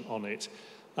valuation on it.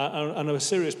 And a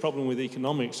serious problem with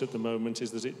economics at the moment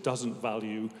is that it doesn't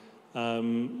value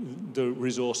the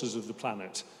resources of the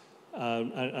planet.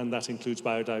 And that includes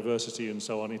biodiversity and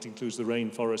so on. It includes the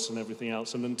rainforests and everything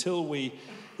else. And until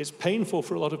it's painful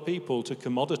for a lot of people to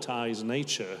commoditize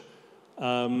nature.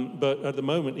 But at the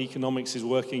moment, economics is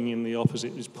working in the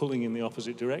opposite, is pulling in the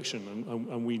opposite direction.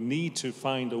 And we need to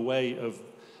find a way of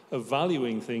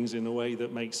valuing things in a way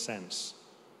that makes sense.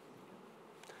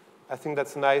 I think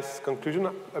that's a nice conclusion.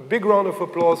 A big round of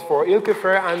applause for Ilker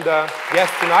Fer and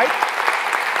guests tonight.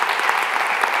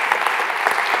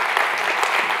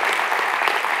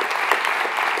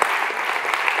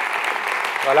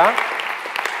 Voilà.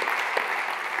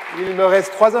 Il me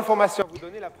reste 3 informations à vous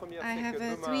donner. La première, I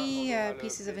have 3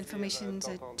 pieces of information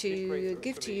to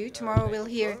give to you. Tomorrow we'll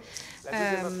hear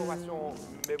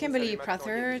Kimberly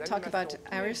Prather talk about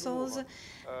aerosols.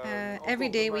 Every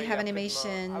day we have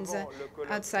animations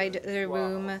outside the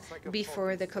room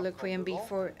before the colloquium,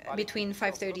 between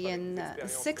 5:30 and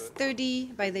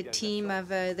 6:30 by the team of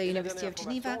the University of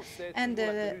Geneva. And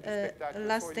the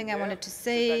last thing I wanted to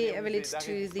say relates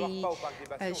to the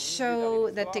show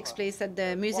that takes place at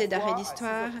the Musée d'Art et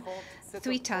d'Histoire.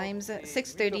 3 times,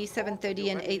 6:30,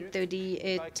 7:30, and 8:30.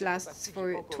 It lasts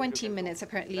for 20 minutes.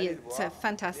 Apparently, it's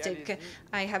fantastic.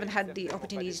 I haven't had the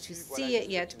opportunity to see it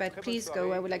yet, but please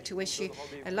go. I would like to wish you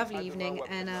a lovely evening,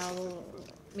 and I'll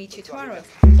meet you tomorrow.